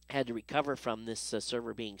had to recover from this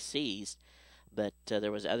server being seized, but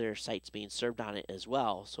there was other sites being served on it as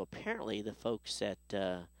well. So apparently the folks at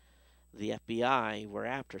the FBI were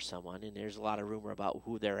after someone, and there's a lot of rumor about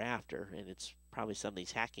who they're after, and it's probably some of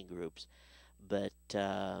these hacking groups. But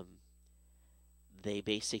they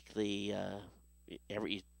basically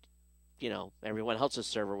everyone else's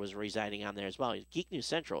server was residing on there as well. Geek News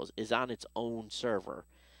Central is on its own server.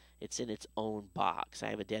 It's in its own box. I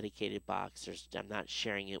have a dedicated box. I'm not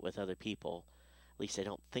sharing it with other people. At least I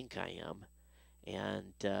don't think I am.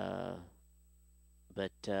 And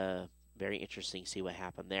very interesting to see what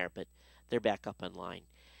happened there. But they're back up online.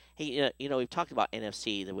 Hey, we've talked about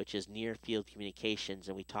NFC, which is near field communications,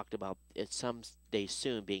 and we talked about it some day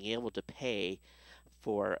soon being able to pay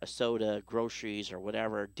for a soda, groceries, or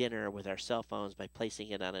whatever, dinner with our cell phones by placing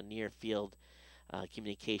it on a near field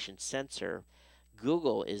communication sensor.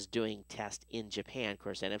 Google is doing tests in Japan. Of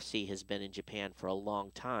course, NFC has been in Japan for a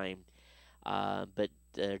long time, but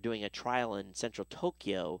they're doing a trial in central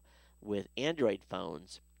Tokyo with Android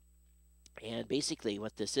phones. And basically,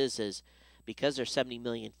 what this is because there's 70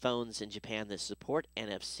 million phones in Japan that support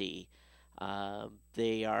NFC,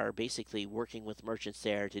 they are basically working with merchants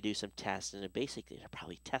there to do some tests, and they're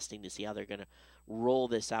probably testing to see how they're going to roll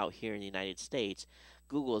this out here in the United States.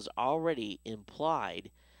 Google has already implied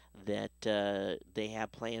that they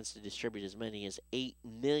have plans to distribute as many as 8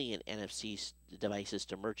 million NFC devices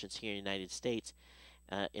to merchants here in the United States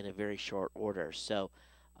in a very short order. So,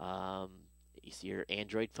 your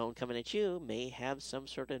Android phone coming at you may have some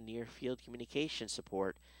sort of near field communication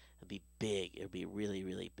support. It'll be big. It'll be really,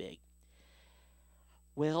 really big.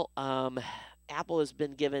 Well, Apple has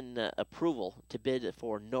been given approval to bid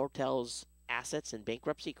for Nortel's assets in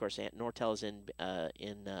bankruptcy. Of course, Nortel is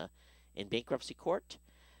in bankruptcy court,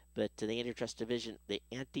 but the antitrust division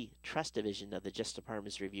of the Justice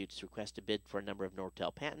Department has reviewed its request to bid for a number of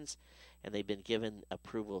Nortel patents, and they've been given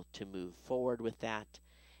approval to move forward with that.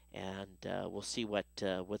 And we'll see what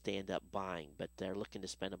they end up buying, but they're looking to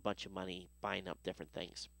spend a bunch of money buying up different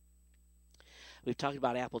things. We've talked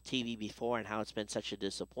about Apple TV before and how it's been such a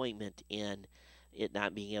disappointment in it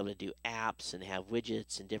not being able to do apps and have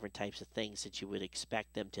widgets and different types of things that you would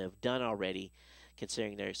expect them to have done already,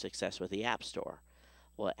 considering their success with the App Store.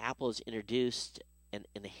 Well, Apple has introduced an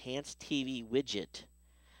enhanced TV widget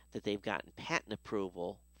that they've gotten patent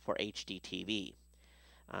approval for HD TV.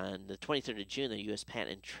 On the 23rd of June, the U.S.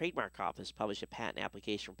 Patent and Trademark Office published a patent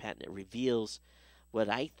application for patent that reveals what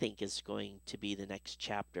I think is going to be the next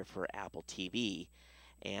chapter for Apple TV.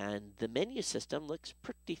 And the menu system looks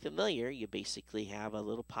pretty familiar. You basically have a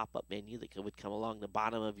little pop-up menu that would come along the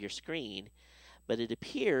bottom of your screen. But it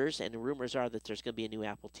appears, and the rumors are that there's going to be a new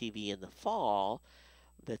Apple TV in the fall,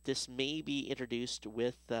 that this may be introduced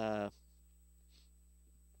with the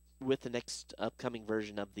next upcoming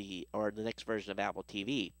version of the next version of Apple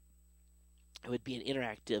TV. It would be an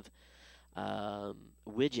interactive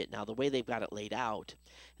widget. Now, the way they've got it laid out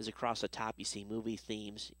is across the top you see movie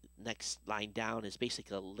themes. Next line down is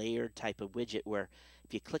basically a layered type of widget where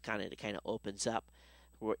if you click on it, it kind of opens up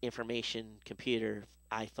information, computer,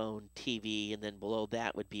 iPhone, TV, and then below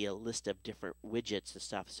that would be a list of different widgets and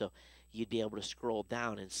stuff. So you'd be able to scroll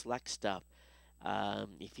down and select stuff.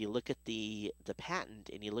 If you look at the patent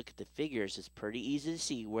and you look at the figures, it's pretty easy to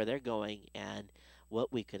see where they're going and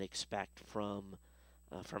what we could expect from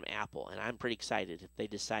Apple. And I'm pretty excited if they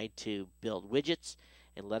decide to build widgets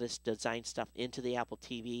and let us design stuff into the Apple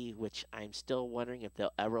TV, which I'm still wondering if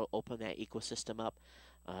they'll ever open that ecosystem up.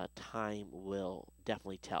 Time will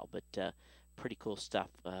definitely tell, but pretty cool stuff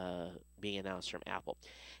being announced from Apple.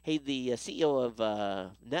 Hey, the CEO of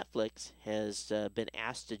Netflix has been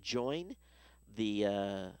asked to join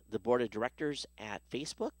the board of directors at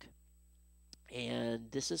Facebook,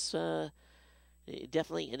 and this is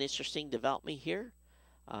definitely an interesting development here.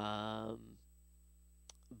 Um,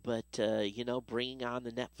 but bringing on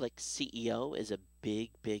the Netflix CEO is a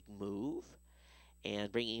big move,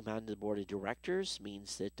 and bringing him onto the board of directors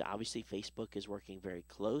means that obviously Facebook is working very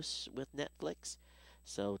close with Netflix.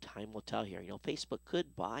 So time will tell here. Facebook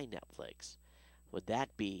could buy Netflix. Would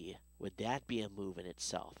that be a move in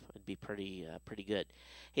itself? It'd be pretty good.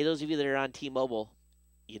 Hey, those of you that are on T-Mobile,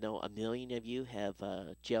 a million of you have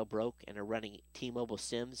jailbroke and are running T-Mobile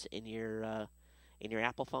Sims in your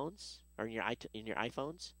Apple phones or in your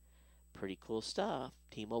iPhones. Pretty cool stuff.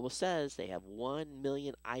 T-Mobile says they have 1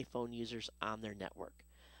 million iPhone users on their network.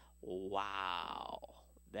 Wow,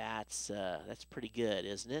 that's pretty good,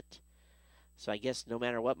 isn't it? So I guess no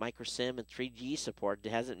matter what microSIM and 3G support,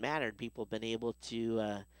 it hasn't mattered. People have been able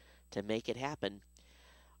to make it happen.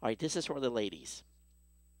 All right, this is for the ladies,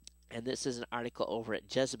 and this is an article over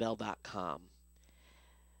at Jezebel.com.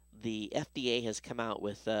 The FDA has come out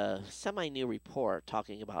with a semi-new report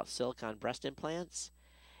talking about silicone breast implants,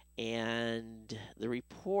 and the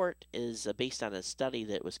report is based on a study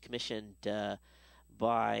that was commissioned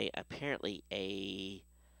by apparently a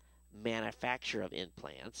manufacturer of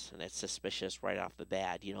implants, and that's suspicious right off the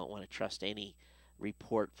bat. You don't want to trust any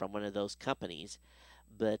report from one of those companies.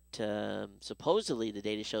 But supposedly, the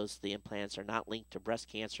data shows the implants are not linked to breast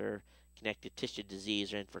cancer, connective tissue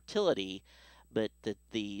disease, or infertility. But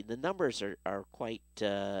the numbers are quite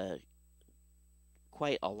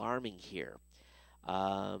alarming here.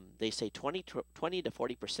 They say 20 to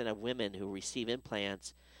 40% of women who receive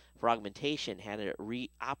implants for augmentation had a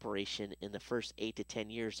reoperation in the first 8 to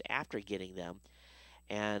 10 years after getting them.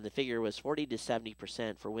 And the figure was 40 to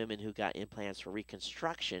 70% for women who got implants for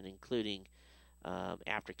reconstruction, including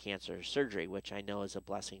after cancer surgery, which I know is a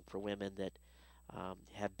blessing for women that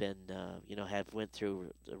have been, have went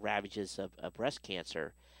through the ravages of breast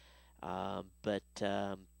cancer. But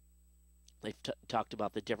they've talked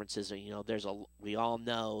about the differences. We all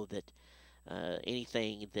know that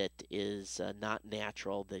anything that is not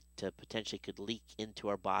natural that potentially could leak into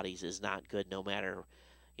our bodies is not good. No matter,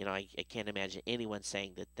 I can't imagine anyone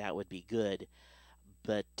saying that would be good.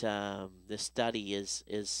 But the study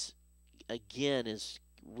is again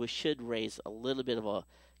we should raise a little bit of a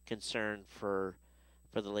concern for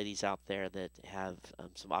the ladies out there that have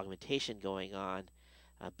some augmentation going on.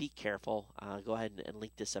 Be careful. Go ahead and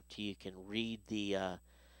link this up to you. You can read the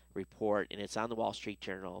report, and it's on the Wall Street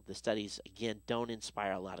Journal. The studies, again, don't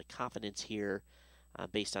inspire a lot of confidence here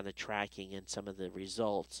based on the tracking and some of the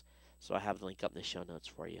results. So I have the link up in the show notes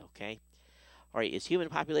for you, okay? All right, is human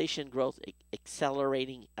population growth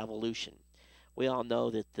accelerating evolution? We all know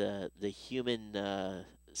that the human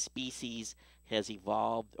species has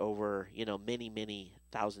evolved over, many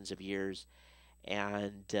thousands of years.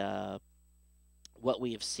 And what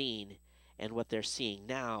we have seen and what they're seeing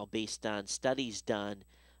now based on studies done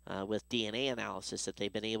with DNA analysis that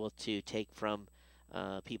they've been able to take from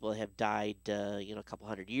people that have died, a couple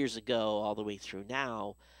hundred years ago all the way through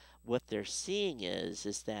now. What they're seeing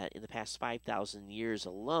is that in the past 5,000 years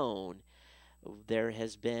alone, there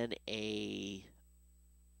has been an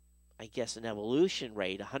evolution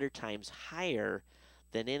rate 100 times higher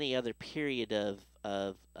than any other period of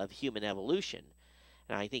human evolution.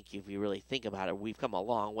 And I think if you really think about it, we've come a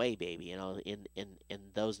long way, baby, in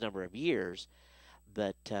those number of years.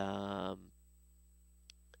 But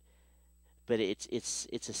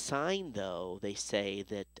it's a sign, though. They say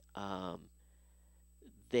that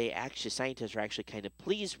scientists are actually kind of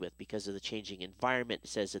pleased with because of the changing environment. It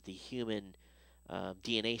says that the human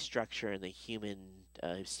DNA structure and the human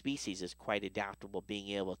species is quite adaptable, being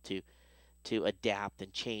able to adapt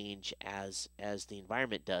and change as the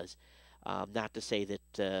environment does. Not to say that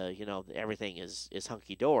everything is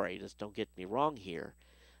hunky dory. Just don't get me wrong here,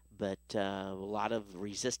 but a lot of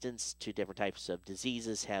resistance to different types of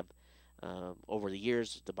diseases have over the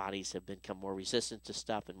years. The bodies have become more resistant to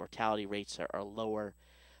stuff, and mortality rates are lower.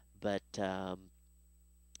 But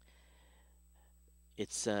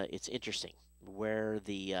it's interesting where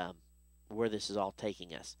this is all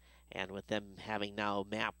taking us, and with them having now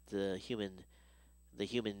mapped the human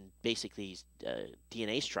basically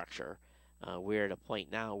DNA structure, we're at a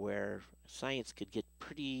point now where science could get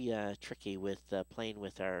pretty tricky with playing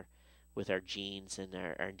with our genes and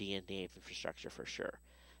our DNA infrastructure for sure.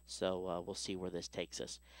 So we'll see where this takes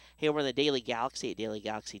us. Hey, over in the Daily Galaxy at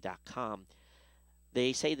dailygalaxy.com,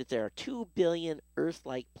 they say that there are 2 billion Earth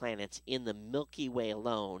like planets in the Milky Way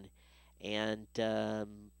alone. And the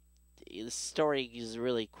story is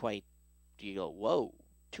really quite, you go, whoa,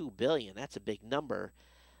 2 billion, that's a big number.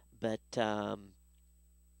 But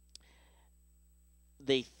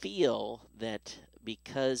they feel that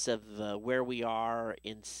because of where we are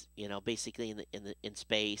in, basically in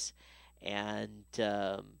space, and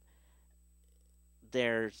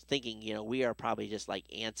they're thinking, we are probably just like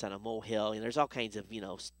ants on a molehill, and there's all kinds of,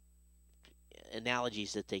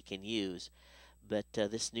 analogies that they can use. But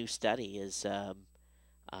this new study is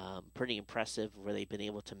pretty impressive, where they've been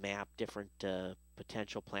able to map different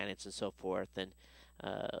potential planets and so forth, and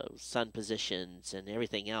sun positions and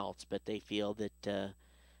everything else. But they feel that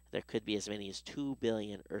there could be as many as 2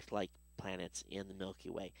 billion Earth like planets in the Milky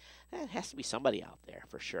Way. That has to be somebody out there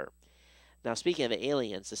for sure. Now, speaking of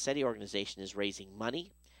aliens, the SETI organization is raising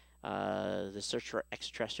money. The search for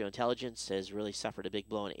extraterrestrial intelligence has really suffered a big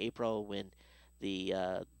blow in April when the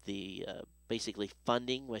basically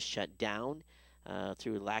funding was shut down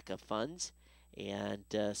through lack of funds. And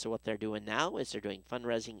so what they're doing now is they're doing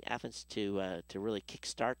fundraising efforts to really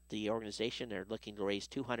kickstart the organization. They're looking to raise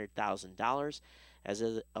 $200,000. As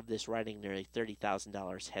of this writing, nearly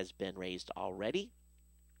 $30,000 has been raised already.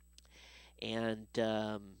 And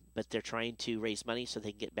but they're trying to raise money so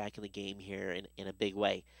they can get back in the game here in a big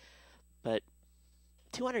way. But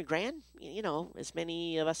 200 grand, as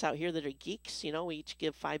many of us out here that are geeks, we each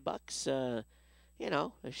give $5.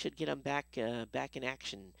 It should get them back in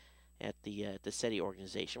action at the SETI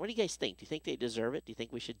organization. What do you guys think? Do you think they deserve it? Do you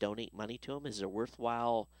think we should donate money to them? Is it a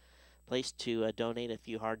worthwhile place to donate a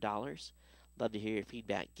few hard dollars? Love to hear your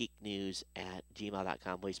feedback.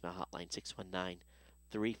 geeknews@gmail.com. Voicemail hotline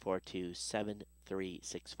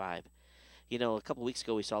 619-342-7365. A couple weeks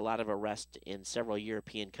ago we saw a lot of arrests in several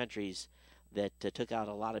European countries that took out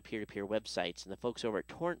a lot of peer-to-peer websites. And the folks over at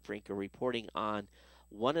Torrent Freak are reporting on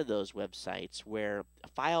one of those websites where a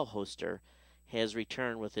file hoster has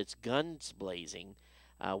returned with its guns blazing.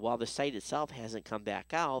 While the site itself hasn't come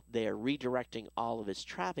back out, they are redirecting all of its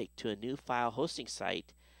traffic to a new file hosting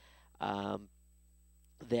site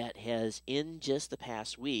that has, in just the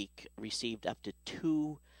past week, received up to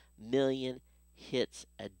 2 million hits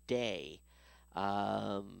a day.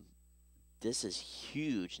 This is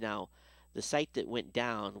huge. Now, the site that went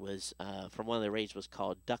down was from one of the raids was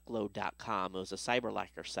called duckload.com. It was a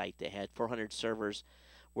cyberlacker site that had 400 servers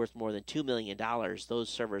worth more than $2 million. Those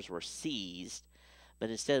servers were seized. But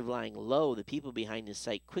instead of lying low, the people behind the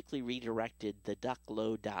site quickly redirected the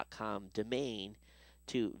duckload.com domain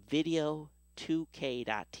to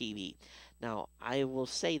video2k.tv. Now, I will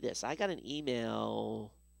say this. I got an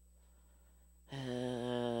email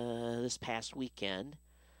this past weekend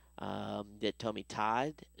that told me,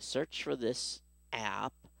 Todd, search for this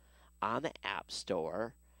app on the App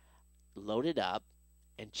Store, load it up,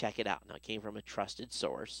 and check it out. Now, it came from a trusted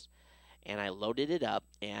source, and I loaded it up,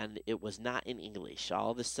 and it was not in English.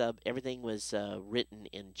 Everything was written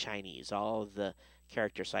in Chinese, all of the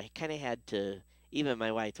characters. So I kind of had to, even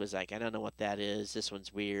my wife was like, I don't know what that is. This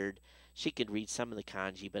one's weird. She could read some of the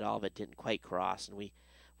kanji, but all of it didn't quite cross, and we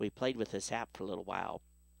played with this app for a little while.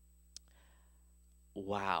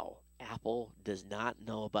 Wow, Apple does not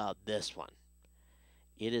know about this one.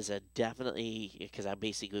 It is a definitely, because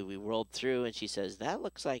we rolled through and she says, that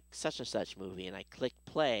looks like such and such movie. And I clicked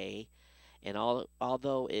play, and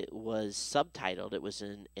although it was subtitled, it was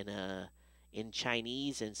in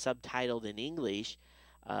Chinese and subtitled in English.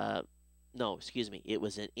 No, excuse me, it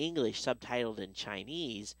was in English subtitled in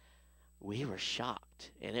Chinese. We were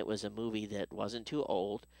shocked. And it was a movie that wasn't too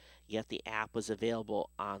old, yet the app was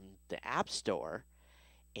available on the App Store.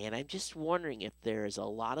 And I'm just wondering if there's a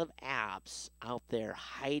lot of apps out there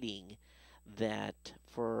hiding that,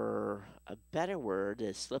 for a better word,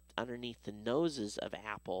 has slipped underneath the noses of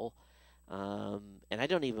Apple. And I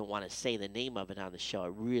don't even want to say the name of it on the show. I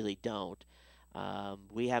really don't.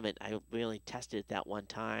 We only tested it that one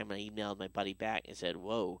time. I emailed my buddy back and said,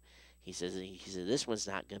 whoa. He said, this one's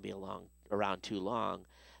not going to be around too long.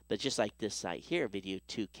 But just like this site here,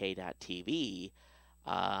 video2k.tv,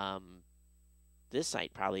 this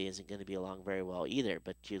site probably isn't going to be along very well either.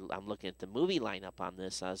 But I'm looking at the movie lineup on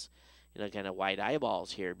this. I was, kind of wide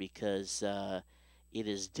eyeballs here, because it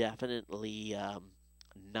is definitely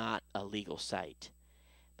not a legal site.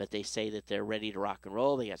 But they say that they're ready to rock and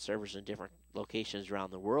roll. They got servers in different locations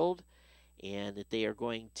around the world, and that they are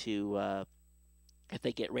going to, if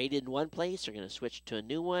they get raided in one place, they're going to switch to a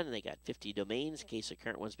new one. And they got 50 domains in case the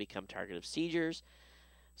current ones become target of seizures.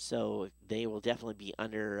 So they will definitely be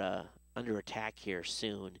under attack here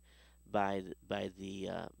soon by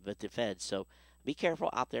the Fed. So be careful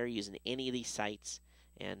out there using any of these sites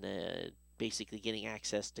and basically getting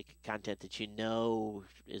access to content that you know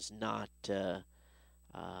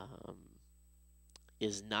um,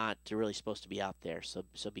 is not really supposed to be out there. So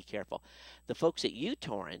be careful. The folks at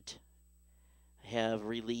uTorrent have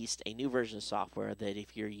released a new version of software that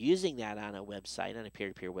if you're using that on a website, on a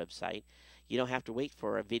peer-to-peer website, you don't have to wait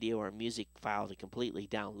for a video or a music file to completely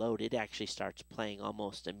download. It actually starts playing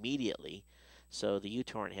almost immediately. So the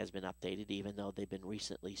uTorrent has been updated, even though they've been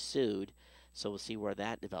recently sued. So we'll see where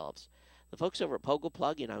that develops. The folks over at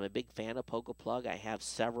PogoPlug, I'm a big fan of PogoPlug. I have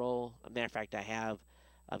several. As a matter of fact,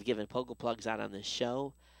 I've given PogoPlugs out on this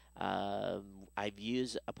show. I've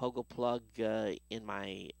used a Pogo plug in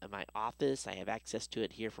my office. I have access to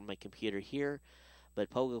it here from my computer here, but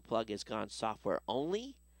Pogo plug has gone software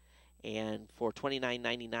only. And for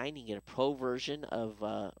 $29.99, you can get a pro version of.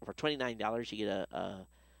 For $29, you get a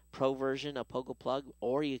pro version of Pogo plug,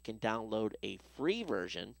 or you can download a free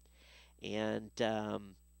version, and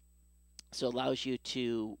so it allows you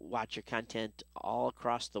to watch your content all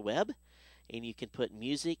across the web, and you can put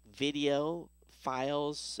music, video,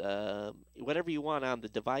 files, whatever you want on the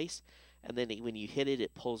device, and then when you hit it,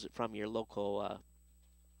 it pulls it from your local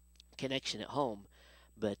connection at home.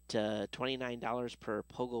 But $29 per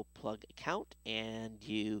Pogo Plug account, and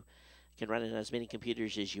you can run it on as many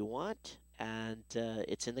computers as you want, and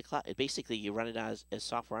it's in the cloud. Basically, you run it as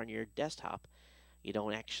software on your desktop. You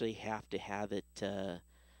don't actually have to have it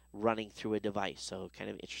running through a device. So, kind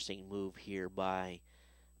of interesting move here by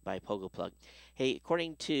PogoPlug. Hey,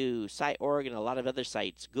 according to Site.org and a lot of other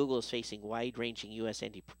sites, Google is facing wide-ranging U.S.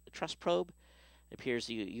 antitrust probe. It appears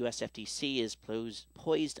the U.S. FTC is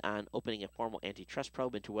poised on opening a formal antitrust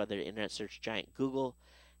probe into whether internet search giant Google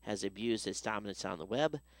has abused its dominance on the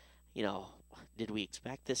web. You know, did we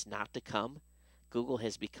expect this not to come? Google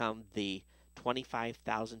has become the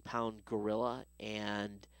 25,000-pound gorilla,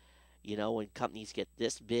 and when companies get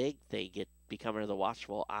this big, they become under the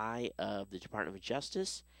watchful eye of the Department of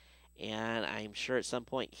Justice. And I'm sure at some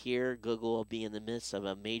point here, Google will be in the midst of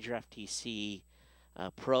a major FTC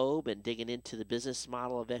probe and digging into the business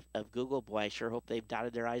model of Google. Boy, I sure hope they've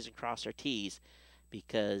dotted their I's and crossed their T's,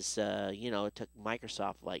 because, it took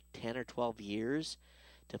Microsoft like 10 or 12 years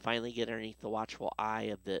to finally get underneath the watchful eye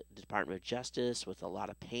of the Department of Justice, with a lot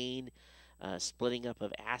of pain, splitting up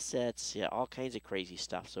of assets, all kinds of crazy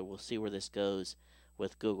stuff. So we'll see where this goes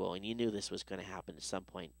with Google. And you knew this was going to happen at some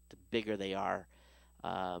point. The bigger they are,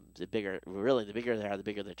 the bigger they are, the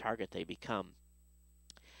bigger the target they become.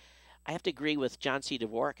 I have to agree with John C.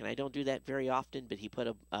 Dvorak, and I don't do that very often, but he put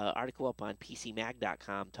an article up on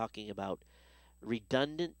PCMag.com talking about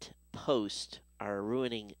redundant posts are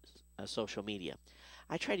ruining social media.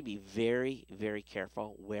 I try to be very, very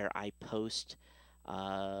careful where I post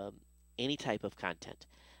any type of content.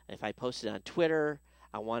 If I post it on Twitter,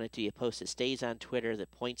 I want it to be a post that stays on Twitter,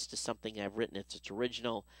 that points to something I've written that's its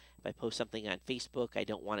original. If I post something on Facebook, I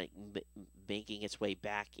don't want it making its way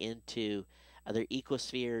back into other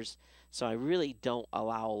ecospheres. So I really don't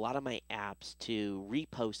allow a lot of my apps to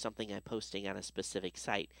repost something I'm posting on a specific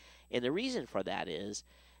site. And the reason for that is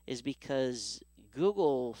because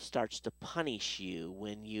Google starts to punish you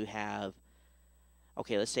when you have,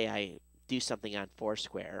 okay, let's say I do something on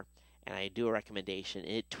Foursquare and I do a recommendation,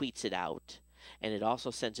 and it tweets it out, and it also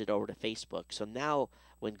sends it over to Facebook. So now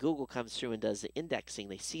when Google comes through and does the indexing,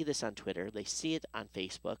 they see this on Twitter, they see it on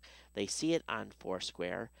Facebook, they see it on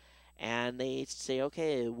Foursquare, and they say,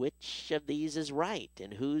 okay, which of these is right,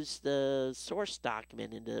 and who's the source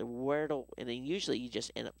document, and and then usually you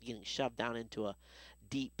just end up getting shoved down into a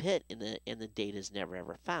deep pit, and the data is never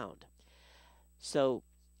ever found. So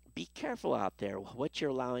be careful out there what you're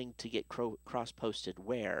allowing to get cross-posted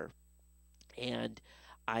where. And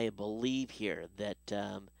I believe here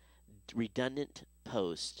that redundant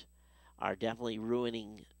posts are definitely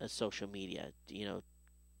ruining social media.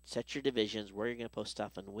 Set your divisions where you're going to post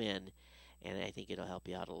stuff and when, and I think it'll help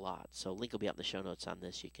you out a lot. So link will be up in the show notes on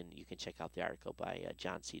this. You can check out the article by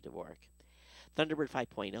John C. Dvorak. Thunderbird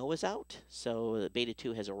 5.0 is out, so the Beta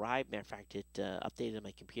 2 has arrived. Matter of fact, it updated on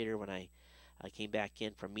my computer when I came back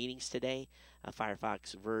in from meetings today.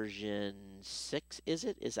 Firefox version 6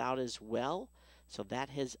 is out as well. So that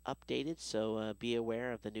has updated. So be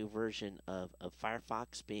aware of the new version of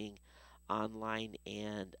Firefox being online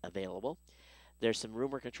and available. There's some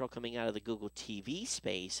rumor control coming out of the Google TV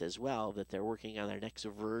space as well, that they're working on their next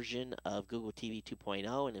version of Google TV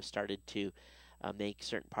 2.0 and have started to make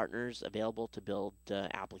certain partners available to build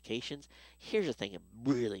applications. Here's the thing that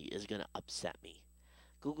really is going to upset me.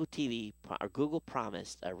 Google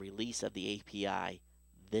promised a release of the API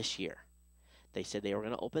this year. They said they were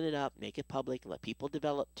going to open it up, make it public, let people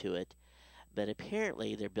develop to it. But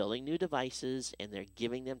apparently, they're building new devices and they're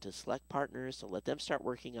giving them to select partners to let them start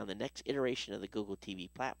working on the next iteration of the Google TV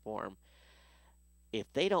platform.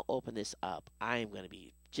 If they don't open this up, I'm going to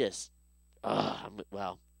be just,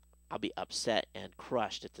 well, I'll be upset and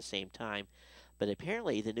crushed at the same time. But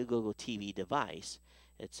apparently, the new Google TV device,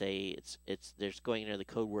 there's going under the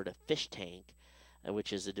code word of fish tank,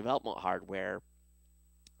 which is a development hardware,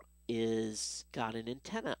 is got an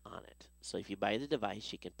antenna on it. So if you buy the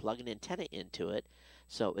device, you can plug an antenna into it,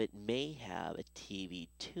 so it may have a TV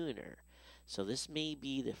tuner. So this may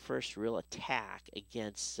be the first real attack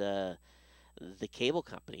against the cable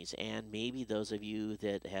companies, and maybe those of you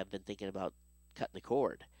that have been thinking about cutting the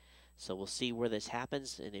cord. So we'll see where this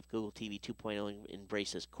happens, and if Google TV 2.0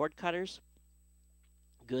 embraces cord cutters,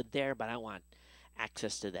 good there, but I want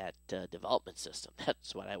access to that development system.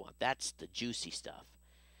 That's what I want. That's the juicy stuff.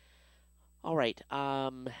 All right,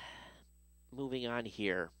 moving on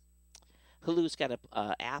here. Hulu's got an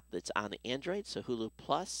app that's on the Android, so Hulu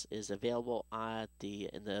Plus is available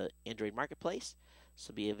in the Android marketplace.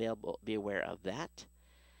 So be aware of that.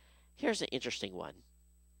 Here's an interesting one,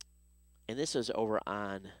 and this is over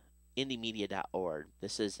on indiemedia.org.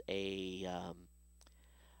 This is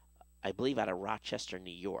I believe, out of Rochester, New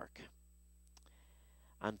York.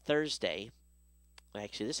 On Thursday,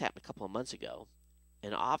 actually, this happened a couple of months ago.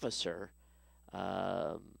 An officer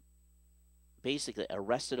basically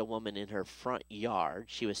arrested a woman in her front yard.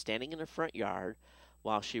 She was standing in her front yard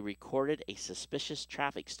while she recorded a suspicious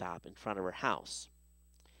traffic stop in front of her house.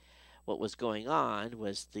 What was going on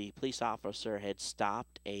was the police officer had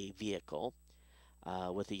stopped a vehicle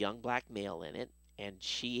with a young black male in it, and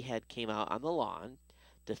she had came out on the lawn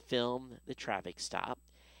to film the traffic stop.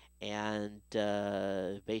 And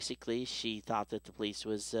basically, she thought that the police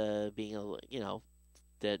was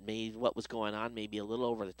that made what was going on maybe a little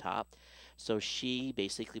over the top. So she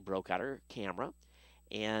basically broke out her camera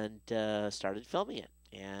and started filming it.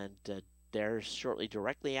 And there, shortly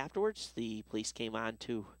directly afterwards, the police came on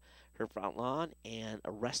to her front lawn and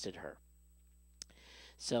arrested her.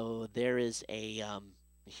 So there is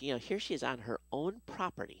here she is on her own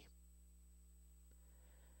property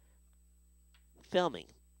filming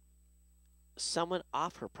someone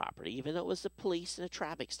off her property, even though it was the police and a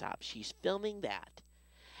traffic stop. She's filming that.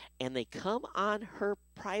 And they come on her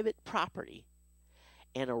private property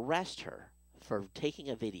and arrest her for taking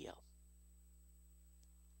a video.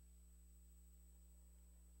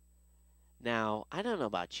 Now, I don't know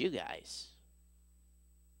about you guys.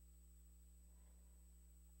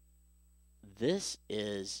 This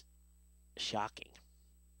is shocking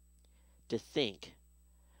to think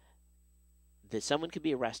that someone could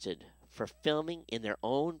be arrested for filming in their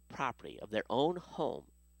own property, of their own home,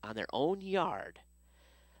 on their own yard.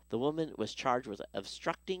 The woman was charged with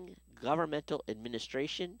obstructing governmental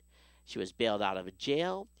administration. She was bailed out of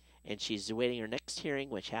jail, and she's awaiting her next hearing,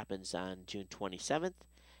 which happens on June 27th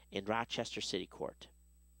in Rochester City Court.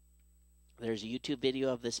 There's a YouTube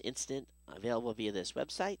video of this incident available via this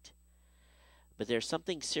website. But there's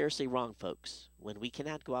something seriously wrong, folks, when we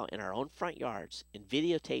cannot go out in our own front yards and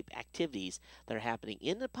videotape activities that are happening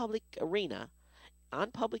in the public arena,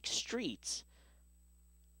 on public streets,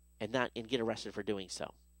 and get arrested for doing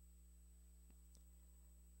so.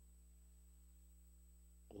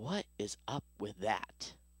 What is up with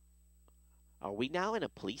that? Are we now in a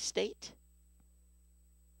police state?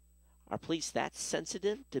 Are police that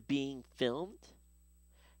sensitive to being filmed?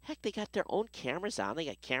 Heck, they got their own cameras on. They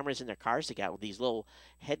got cameras in their cars. They got these little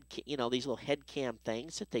head cam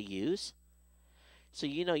things that they use. So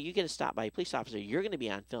you get stopped by a police officer, you're going to be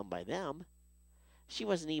on film by them. She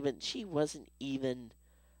wasn't even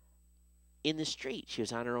in the street. She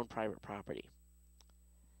was on her own private property.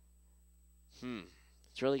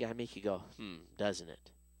 It's really got to make you go, doesn't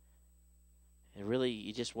it? And really,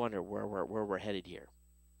 you just wonder where we're headed here.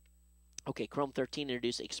 Okay, Chrome 13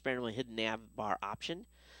 introduced experimental hidden nav bar option.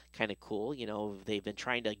 Kind of cool. They've been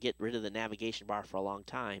trying to get rid of the navigation bar for a long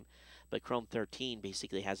time, but Chrome 13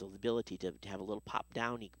 basically has the ability to have a little pop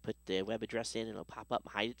down. You can put the web address in and it'll pop up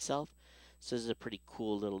and hide itself. So this is a pretty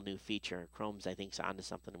cool little new feature. Chrome's, I think, is onto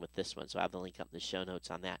something with this one, so I have the link up in the show notes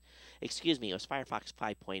on that. Excuse me, it was Firefox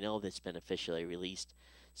 5.0 that's been officially released.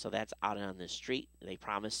 So that's out on the street. They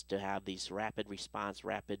promised to have these rapid response,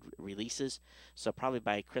 rapid releases. So probably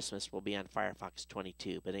by Christmas we'll be on Firefox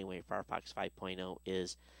 22. But anyway, Firefox 5.0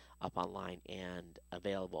 is up online and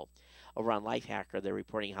available. Over on Lifehacker, they're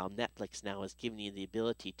reporting how Netflix now is giving you the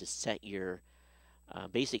ability to set your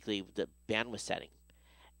basically the bandwidth setting,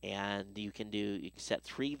 and you can set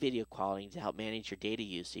 3 video quality to help manage your data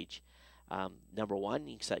usage. Number one,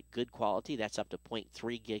 you can set good quality, that's up to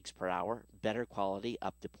 0.3 gigs per hour, better quality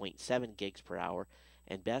up to 0.7 gigs per hour,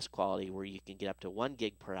 and best quality where you can get up to 1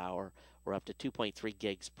 gig per hour or up to 2.3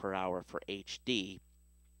 gigs per hour for HD.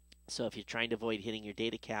 So if you're trying to avoid hitting your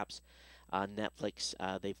data caps on Netflix,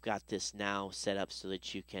 they've got this now set up so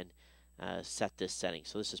that you can set this setting.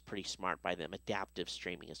 So this is pretty smart by them. Adaptive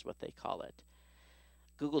streaming is what they call it.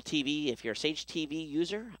 Google TV, if you're a Sage TV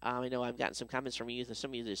user, I know I've gotten some comments from you,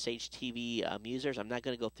 some of you that are Sage TV users. I'm not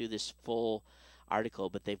going to go through this full article,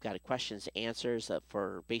 but they've got questions, answers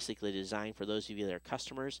for basically design for those of you that are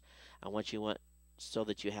customers. I want so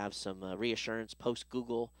that you have some reassurance post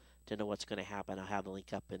Google to know what's going to happen. I'll have the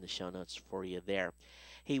link up in the show notes for you there.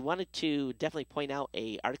 He wanted to definitely point out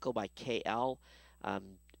a article by KL.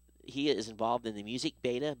 He is involved in the music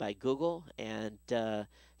beta by Google, and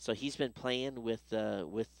so he's been playing with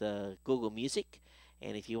Google Music.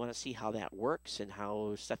 And if you want to see how that works and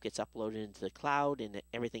how stuff gets uploaded into the cloud and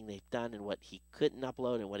everything they've done and what he couldn't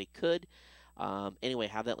upload and what he could, anyway,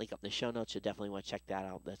 have that link up in the show notes. You definitely want to check that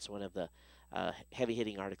out. That's one of the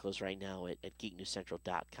heavy-hitting articles right now at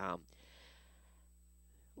geeknewscentral.com.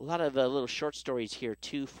 A lot of little short stories here,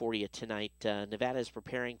 too, for you tonight. Nevada is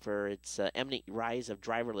preparing for its imminent rise of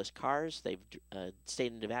driverless cars.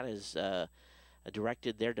 State of Nevada has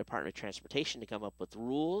directed their Department of Transportation to come up with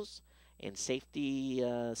rules and safety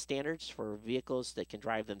standards for vehicles that can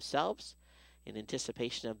drive themselves. In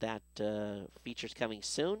anticipation of that, features coming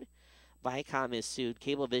soon. Viacom has sued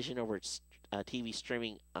Cablevision over its TV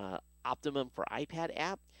streaming Optimum for iPad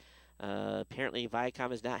app. Apparently,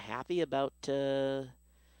 Viacom is not happy about the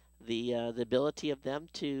ability of them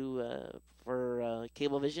for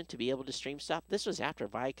Cablevision to be able to stream stuff. This was after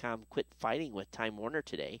Viacom quit fighting with Time Warner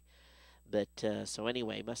today. But so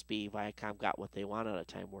anyway, must be Viacom got what they want out of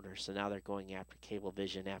Time Warner, so now they're going after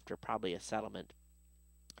Cablevision after probably a settlement.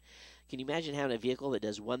 Can you imagine having a vehicle that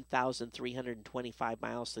does 1,325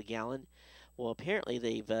 miles to the gallon? Well,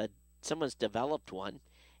 apparently someone's developed one,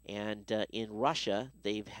 and in Russia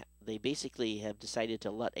they basically have decided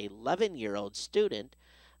to let a 11-year-old student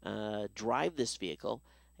drive this vehicle,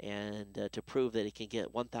 and to prove that it can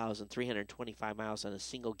get 1,325 miles on a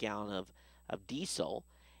single gallon of diesel.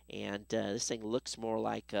 And this thing looks more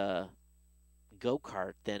like a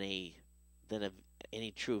go-kart than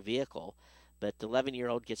any true vehicle. But the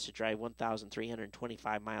 11-year-old gets to drive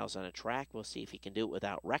 1,325 miles on a track. We'll see if he can do it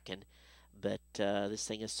without wrecking. But this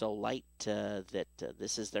thing is so light that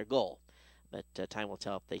this is their goal. But time will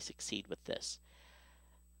tell if they succeed with this.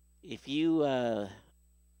 If you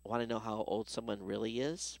want to know how old someone really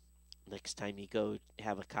is, next time you go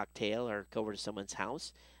have a cocktail or go over to someone's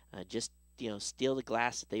house, just steal the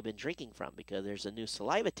glass that they've been drinking from, because there's a new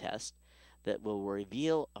saliva test that will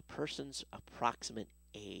reveal a person's approximate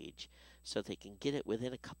age, so they can get it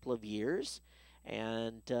within a couple of years.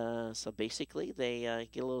 And so basically they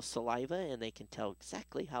get a little saliva and they can tell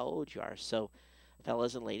exactly how old you are. So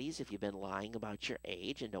fellas and ladies, if you've been lying about your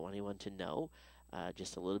age and don't want anyone to know,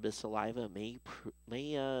 just a little bit of saliva may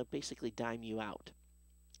basically dime you out.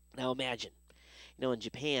 Now imagine, in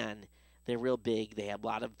Japan, they're real big. They have a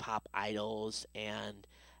lot of pop idols, and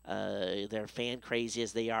they're fan crazy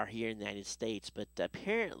as they are here in the United States. But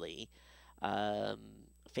apparently,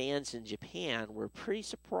 fans in Japan were pretty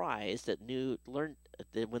surprised learned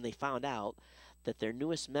that when they found out that their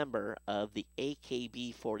newest member of the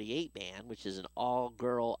AKB48 band, which is an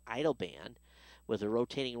all-girl idol band with a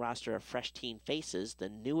rotating roster of fresh teen faces, the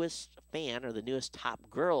newest fan or the newest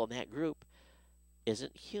top girl in that group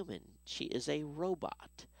isn't human. She is a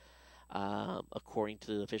robot. According to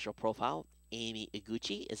the official profile, Amy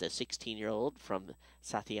Iguchi is a 16-year-old from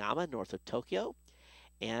Satayama, north of Tokyo,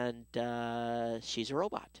 and she's a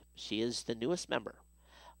robot. She is the newest member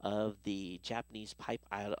of the Japanese pipe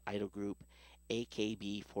idol group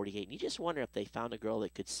AKB48. And you just wonder if they found a girl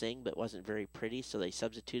that could sing but wasn't very pretty, so they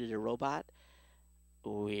substituted a robot.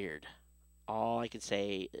 Weird. All I can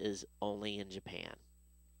say is only in Japan.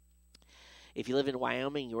 If you live in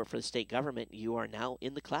Wyoming, you work for the state government, you are now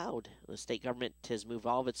in the cloud. The state government has moved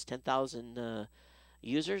all of its 10,000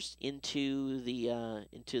 users into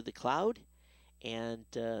the cloud, And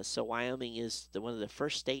so Wyoming is one of the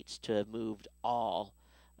first states to have moved all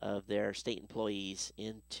of their state employees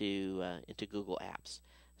into Google Apps.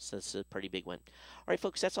 So it's a pretty big one. All right,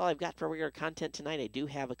 folks, that's all I've got for regular content tonight. I do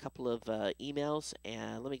have a couple of emails,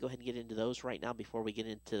 and let me go ahead and get into those right now before we get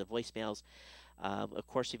into the voicemails. Of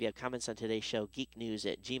course, if you have comments on today's show,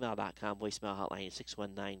 geeknews@gmail.com, voicemail hotline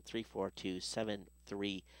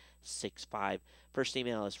 619-342-7365. First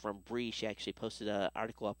email is from Bree. She actually posted an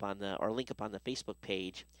article up on or a link up on the Facebook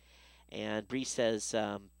page. And Bree says,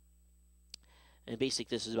 and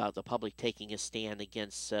basically this is about the public taking a stand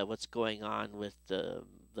against what's going on with the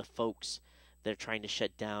folks that are trying to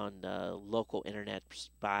shut down local internet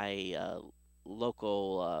by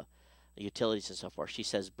local utilities and so forth.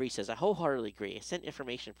 Bree says, I wholeheartedly agree. I sent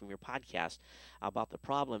information from your podcast about the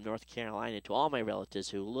problem in North Carolina to all my relatives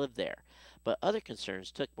who live there, but other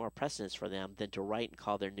concerns took more precedence for them than to write and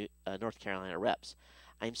call their North Carolina reps.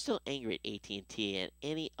 I'm still angry at AT&T and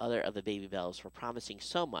any other of the baby bells for promising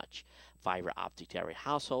so much fiber optic to every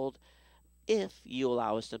household if you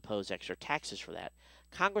allow us to impose extra taxes for that.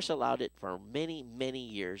 Congress allowed it for many, many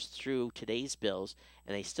years through today's bills,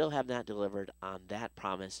 and they still have not delivered on that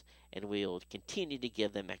promise, and we will continue to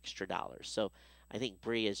give them extra dollars. So I think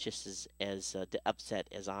Bree is just as upset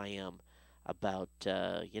as I am about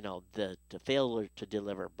the failure to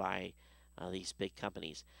deliver by these big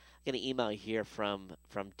companies. I'm going to email here from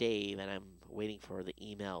Dave, and I'm waiting for the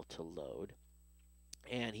email to load.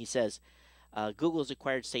 And he says, Google's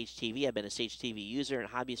acquired Sage TV. I've been a Sage TV user and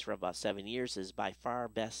hobbyist for about 7 years. Is by far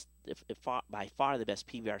the best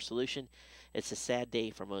PVR solution. It's a sad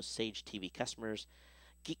day for most Sage TV customers.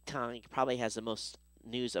 Geek Tonic probably has the most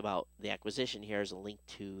news about the acquisition. Here's a link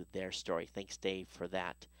to their story. Thanks, Dave, for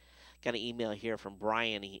that. Got an email here from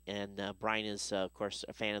Brian, and Brian is, of course,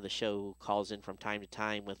 a fan of the show who calls in from time to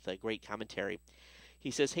time with great commentary. He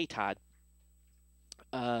says, hey, Todd,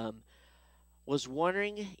 was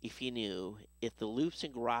wondering if you knew if the loops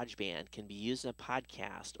in GarageBand can be used in a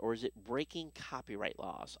podcast, or is it breaking copyright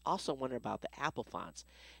laws? Also wonder about the Apple fonts,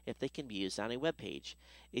 if they can be used on a web page.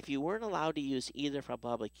 If you weren't allowed to use either for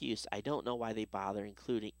public use, I don't know why they bother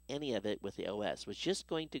including any of it with the OS. Was just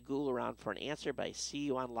going to Google around for an answer, but I see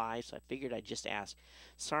you on live, so I figured I'd just ask.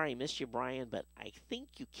 Sorry, I missed you, Brian, but I think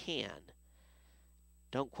you can.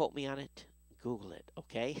 Don't quote me on it. Google it,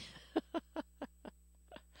 okay?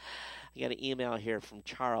 I got an email here from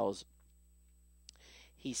Charles.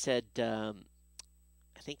 He said, I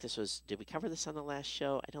think this was, did we cover this on the last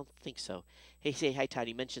show? I don't think so. Hey, say, hi, Todd.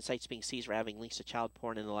 You mentioned sites being seized or having links to child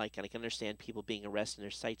porn and the like, and I can understand people being arrested and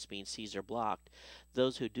their sites being seized or blocked.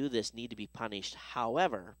 Those who do this need to be punished.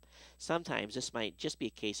 However, sometimes this might just be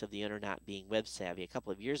a case of the owner not being web savvy. A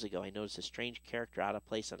couple of years ago, I noticed a strange character out of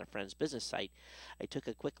place on a friend's business site. I took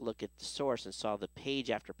a quick look at the source and saw the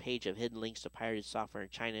page after page of hidden links to pirated software in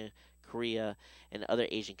China, Korea, and other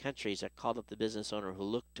Asian countries. I called up the business owner who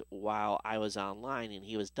looked while I was online, and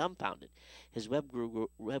he was dumbfounded. His web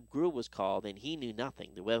guru was called, and he knew nothing.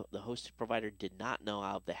 The hosted provider did not know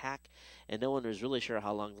of the hack, and no one was really sure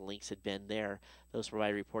how long the links had been there. The host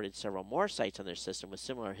provider reported several more sites on their system with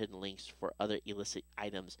similar hidden links for other illicit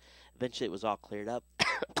items. Eventually, it was all cleared up.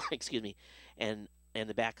 Excuse me, and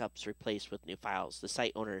the backups replaced with new files. The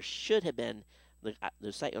site owner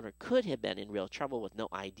the site owner could have been in real trouble with no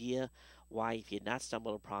idea why if he had not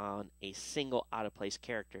stumbled upon a single out-of-place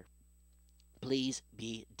character. Please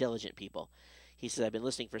be diligent, people. He says, I've been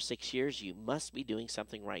listening for 6 years. You must be doing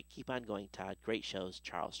something right. Keep on going, Todd. Great shows,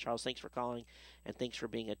 Charles. Charles, thanks for calling, and thanks for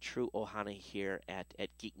being a true Ohana here at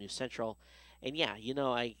Geek News Central. And yeah,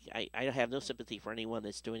 I have no sympathy for anyone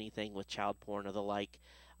that's doing anything with child porn or the like.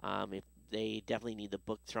 If they definitely need the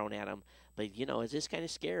book thrown at them. But, it's just kind of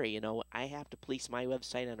scary. I have to police my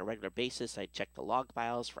website on a regular basis. I check the log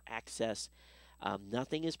files for access.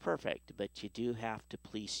 Nothing is perfect, but you do have to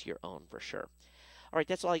police your own for sure. All right,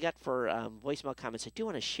 that's all I got for voicemail comments. I do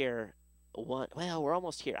want to share one. Well, we're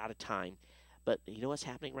almost here out of time. But you know what's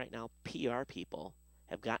happening right now? PR people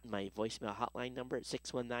have gotten my voicemail hotline number at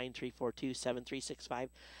 619-342-7365,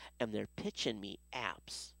 and they're pitching me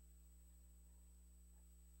apps.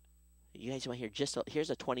 You guys want to hear here's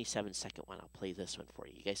a 27-second one. I'll play this one for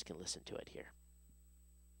you. You guys can listen to it here.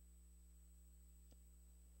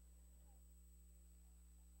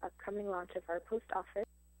 Upcoming launch of our post office.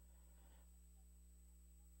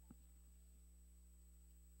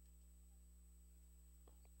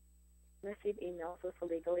 Receive emails with a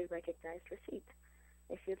legally recognized receipt.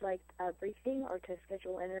 If you'd like a briefing or to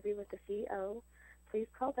schedule an interview with the CEO, please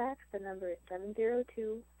call back. The number is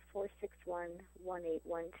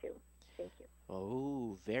 702-461-1812. Thank you.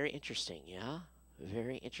 Oh, very interesting, yeah?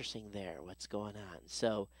 Very interesting there. What's going on?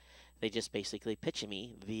 So They just basically pitch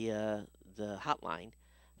me via the hotline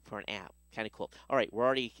for an app. Kind of cool. All right, we're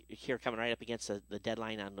already here coming right up against the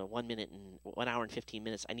deadline on the 1 hour and 15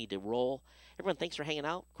 minutes. I need to roll. Everyone, thanks for hanging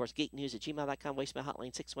out. Of course, geeknews@gmail.com, voicemail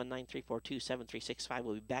hotline 619-342-7365.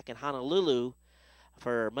 We'll be back in Honolulu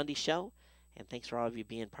for Monday's show. And thanks for all of you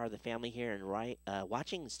being part of the family here and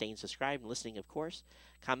watching, and staying subscribed, and listening, of course.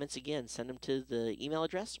 Comments, again, send them to the email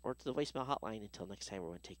address or to the voicemail hotline. Until next time,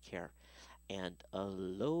 everyone, take care. And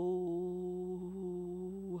aloha.